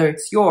Zazzle, whether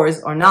it's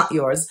yours or not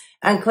yours,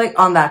 and click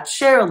on that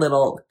share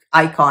little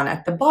icon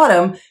at the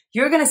bottom,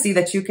 you're going to see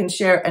that you can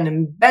share an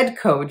embed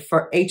code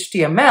for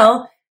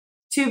HTML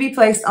to be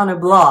placed on a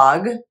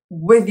blog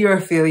with your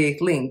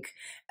affiliate link,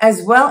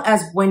 as well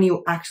as when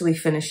you actually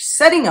finish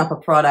setting up a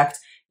product,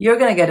 you're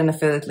going to get an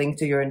affiliate link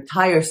to your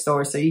entire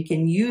store. So you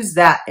can use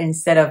that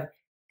instead of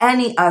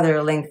any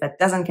other link that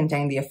doesn't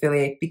contain the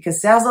affiliate,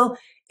 because Zazzle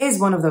is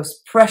one of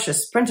those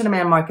precious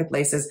print-on-demand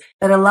marketplaces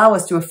that allow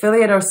us to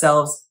affiliate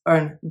ourselves,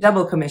 earn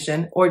double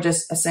commission, or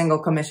just a single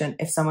commission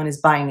if someone is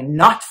buying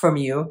not from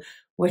you,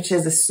 which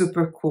is a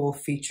super cool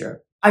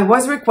feature. I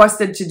was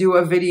requested to do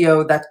a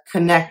video that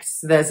connects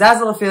the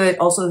Zazzle affiliate,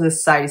 also the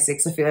Society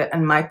 6 affiliate,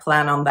 and my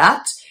plan on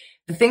that.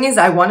 The thing is,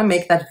 I want to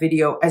make that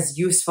video as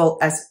useful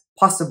as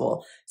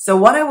possible. So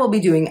what I will be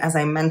doing, as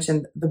I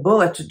mentioned, the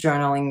bullet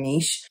journaling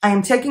niche, I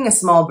am taking a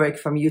small break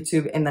from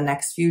YouTube in the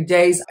next few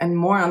days, and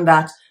more on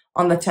that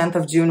on the 10th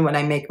of June when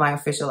I make my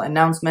official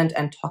announcement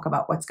and talk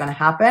about what's going to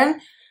happen.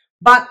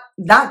 But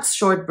that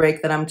short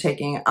break that I'm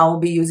taking, I'll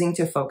be using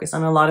to focus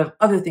on a lot of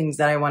other things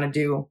that I want to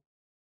do,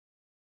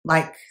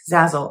 like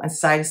Zazzle and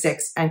Society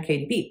 6 and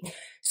KDP.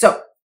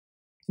 So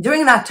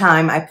during that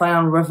time, I plan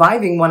on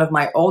reviving one of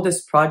my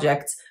oldest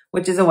projects,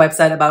 which is a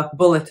website about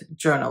bullet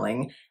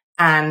journaling.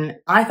 And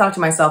I thought to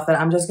myself that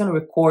I'm just going to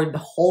record the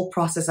whole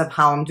process of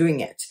how I'm doing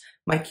it.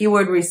 My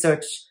keyword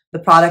research, the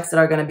products that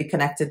are going to be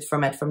connected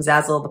from it, from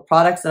Zazzle, the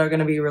products that are going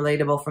to be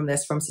relatable from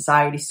this, from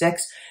Society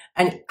 6,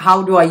 and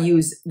how do I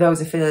use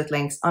those affiliate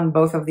links on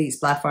both of these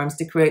platforms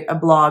to create a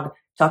blog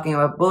talking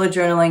about bullet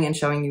journaling and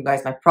showing you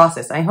guys my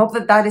process. I hope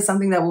that that is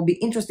something that will be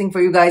interesting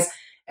for you guys,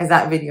 as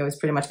that video is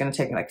pretty much going to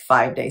take me like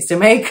 5 days to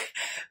make.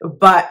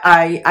 But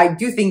I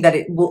do think that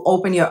it will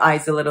open your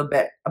eyes a little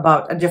bit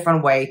about a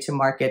different way to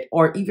market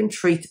or even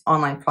treat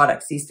online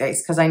products these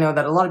days. Because I know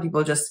that a lot of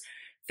people just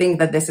think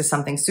that this is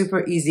something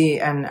super easy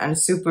and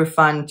super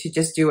fun to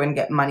just do and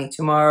get money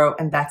tomorrow.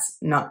 And that's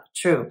not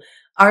true.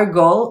 Our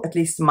goal, at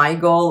least my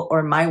goal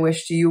or my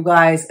wish to you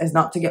guys, is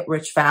not to get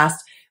rich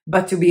fast,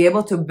 but to be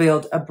able to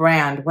build a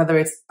brand, whether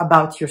it's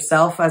about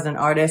yourself as an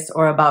artist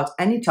or about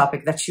any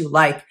topic that you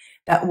like,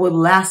 that will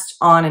last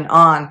on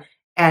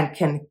and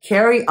can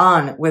carry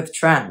on with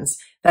trends,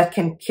 that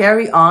can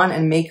carry on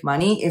and make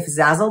money if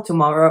Zazzle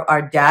tomorrow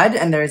are dead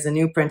and there is a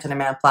new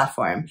print-on-demand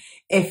platform.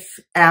 If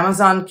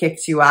Amazon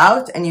kicks you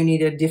out and you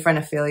need a different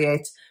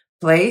affiliate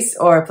place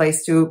or a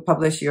place to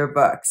publish your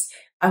books.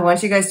 I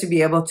want you guys to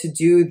be able to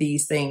do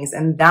these things,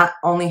 and that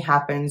only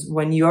happens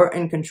when you're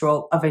in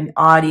control of an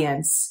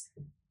audience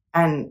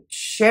and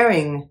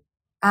sharing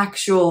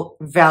actual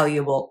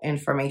valuable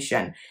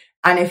information.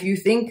 And if you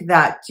think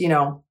that, you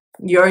know,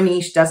 your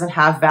niche doesn't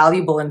have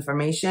valuable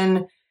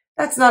information,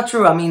 that's not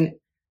true. I mean,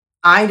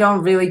 I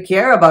don't really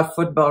care about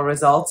football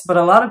results, but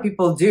a lot of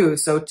people do.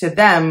 So to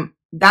them,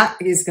 that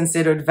is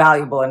considered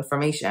valuable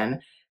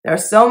information. There are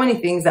so many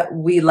things that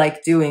we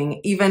like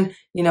doing. Even,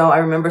 you know, I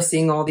remember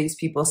seeing all these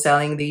people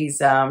selling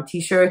these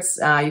t-shirts.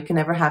 You can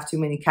never have too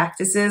many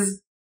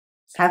cactuses.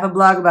 Have a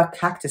blog about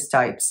cactus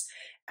types.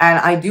 And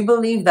I do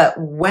believe that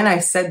when I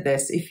said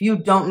this, if you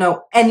don't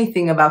know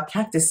anything about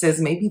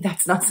cactuses, maybe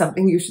that's not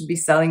something you should be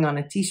selling on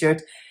a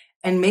t-shirt.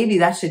 And maybe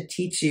that should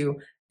teach you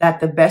that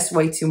the best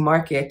way to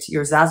market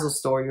your Zazzle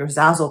store, your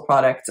Zazzle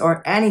products,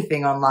 or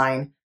anything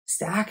online is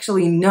to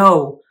actually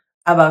know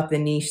about the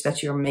niche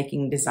that you're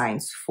making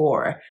designs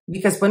for.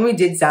 Because when we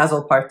did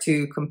Zazzle Part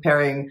 2,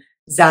 comparing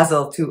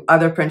Zazzle to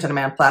other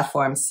print-on-demand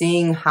platforms,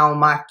 seeing how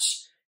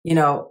much, you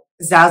know,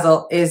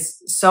 Zazzle is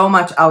so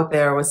much out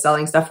there with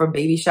selling stuff for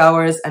baby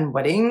showers and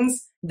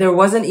weddings, there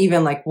wasn't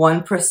even like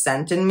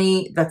 1% in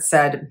me that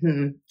said,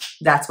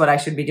 that's what I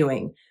should be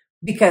doing.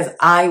 Because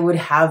I would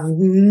have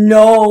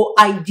no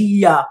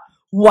idea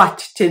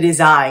what to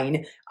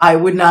design. I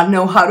would not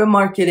know how to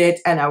market it,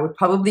 and I would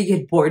probably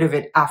get bored of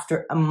it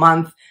after a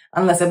month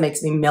unless it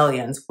makes me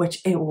millions, which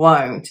it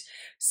won't.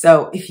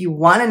 So if you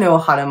want to know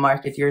how to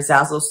market your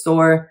Zazzle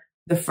store,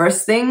 the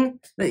first thing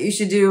that you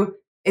should do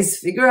is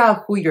figure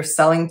out who you're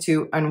selling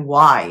to and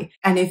why.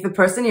 And if the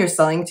person you're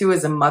selling to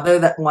is a mother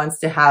that wants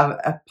to have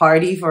a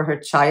party for her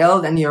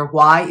child and your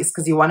why is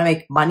because you want to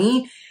make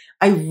money,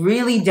 I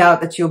really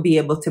doubt that you'll be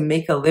able to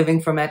make a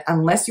living from it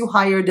unless you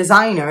hire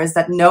designers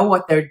that know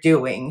what they're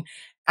doing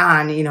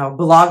and, you know,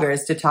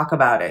 bloggers to talk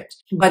about it.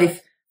 But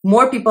if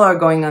more people are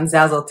going on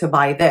Zazzle to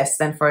buy this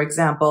than, for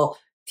example,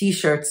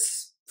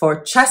 t-shirts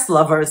for chess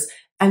lovers,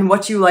 and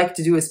what you like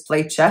to do is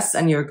play chess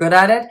and you're good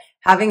at it,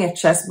 having a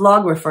chess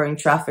blog referring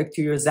traffic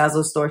to your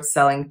Zazzle store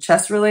selling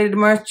chess-related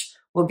merch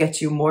will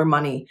get you more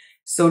money.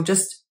 So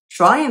just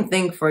try and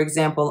think, for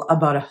example,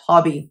 about a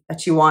hobby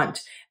that you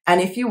want. And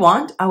if you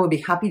want, I would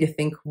be happy to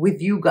think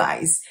with you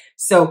guys.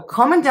 So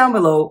comment down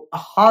below a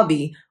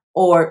hobby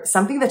or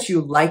something that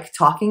you like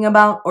talking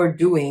about or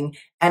doing,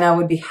 and I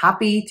would be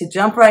happy to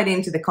jump right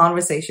into the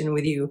conversation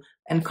with you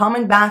and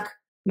comment back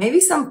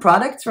maybe some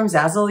products from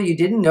Zazzle you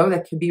didn't know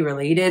that could be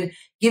related,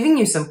 giving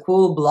you some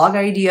cool blog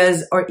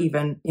ideas or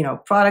even, you know,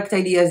 product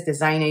ideas,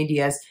 design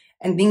ideas,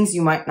 and things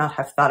you might not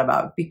have thought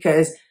about.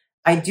 Because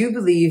I do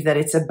believe that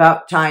it's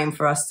about time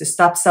for us to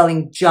stop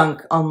selling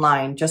junk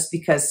online just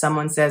because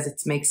someone says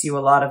it makes you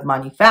a lot of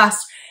money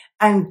fast,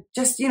 and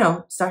just, you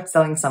know, start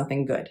selling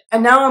something good.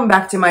 And now I'm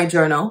back to my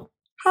journal,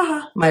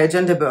 my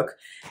agenda book,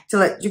 to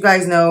let you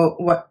guys know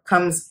what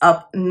comes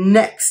up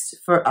next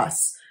for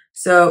us.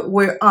 So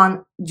we're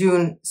on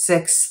June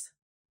 6th.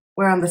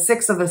 We're on the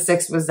 6th of the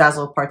 6th with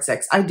Zazzle part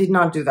 6. I did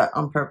not do that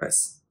on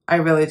purpose. I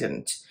really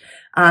didn't.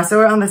 So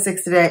we're on the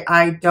 6th today.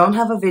 I don't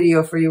have a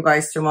video for you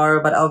guys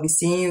tomorrow, but I'll be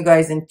seeing you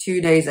guys in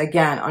 2 days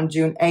again on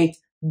June 8th.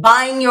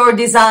 Buying your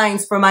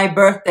designs for my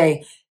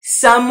birthday.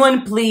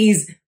 Someone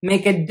please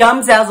make a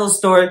dumb Zazzle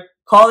store,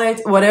 call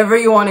it whatever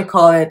you want to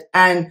call it,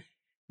 and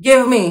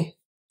give me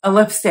a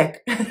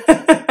lipstick.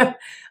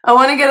 I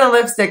want to get a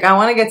lipstick. I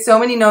want to get so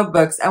many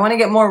notebooks. I want to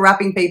get more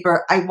wrapping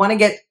paper. I want to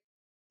get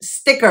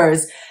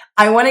stickers.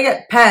 I want to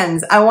get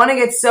pens. I want to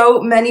get so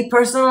many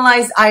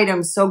personalized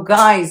items. So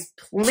guys,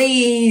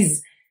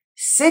 please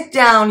sit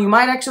down. You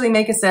might actually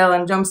make a sale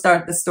and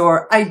jumpstart the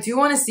store. I do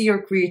want to see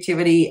your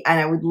creativity, and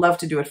I would love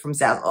to do it from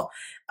Zazzle.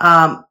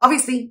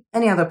 Obviously,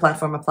 any other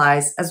platform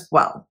applies as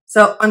well.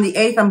 So on the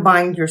 8th, I'm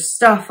buying your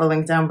stuff. A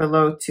link down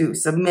below to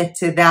submit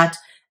to that.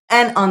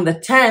 And on the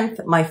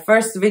 10th, my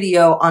first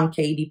video on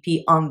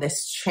KDP on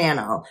this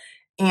channel.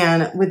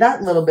 And with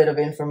that little bit of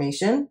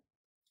information,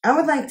 I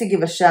would like to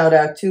give a shout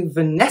out to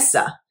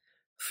Vanessa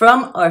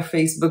from our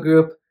Facebook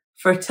group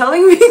for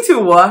telling me to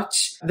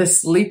watch The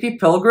Sleepy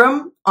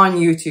Pilgrim on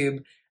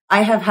YouTube.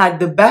 I have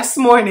had the best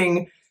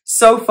morning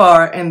so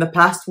far in the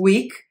past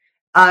week.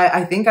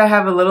 I think I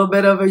have a little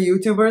bit of a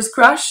YouTuber's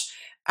crush,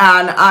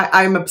 and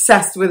I'm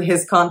obsessed with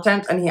his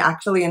content, and he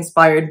actually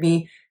inspired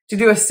me to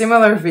do a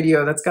similar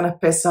video that's going to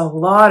piss a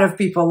lot of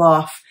people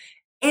off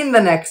in the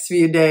next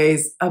few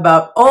days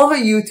about all the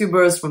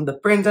YouTubers from the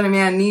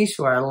print-on-demand niche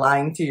who are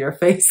lying to your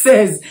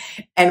faces.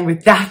 And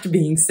with that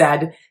being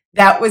said,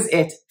 that was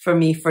it for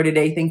me for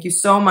today. Thank you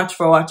so much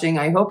for watching.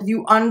 I hope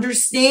you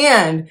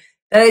understand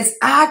that it's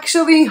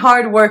actually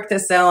hard work to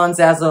sell on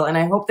Zazzle, and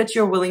I hope that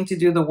you're willing to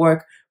do the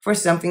work for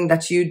something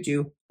that you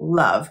do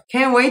love.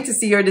 Can't wait to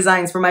see your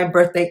designs for my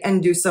birthday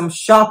and do some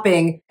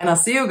shopping. And I'll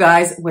see you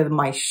guys with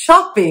my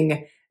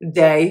shopping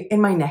day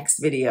in my next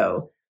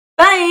video.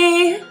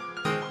 Bye!